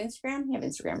 Instagram. Do you have Instagram? You have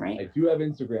Instagram, right? I do have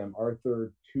Instagram,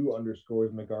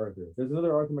 Arthur2_McArthur. There's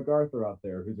another Arthur McArthur out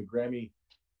there who's a Grammy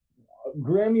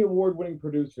award-winning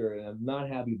producer, and I'm not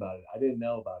happy about it. I didn't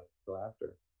know about it until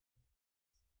after.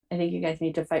 I think you guys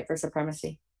need to fight for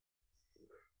supremacy.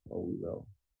 Oh, we will.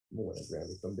 We'll win a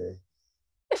Grammy someday.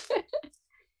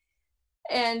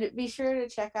 And be sure to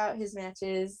check out his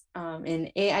matches in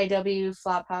AIW,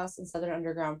 Flophouse, and Southern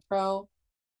Underground Pro.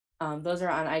 Those are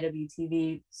on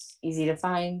IWTV, easy to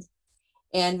find.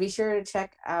 And be sure to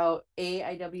check out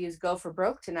AIW's Go for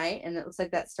Broke tonight. And it looks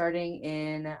like that's starting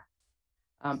in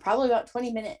probably about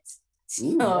 20 minutes.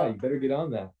 Ooh, yeah, you better get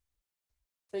on that.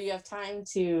 So you have time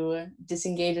to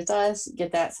disengage with us,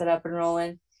 get that set up and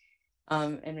rolling,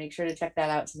 and make sure to check that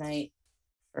out tonight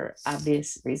for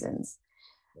obvious reasons.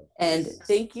 And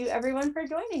thank you everyone for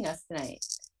joining us tonight.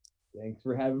 Thanks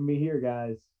for having me here,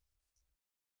 guys.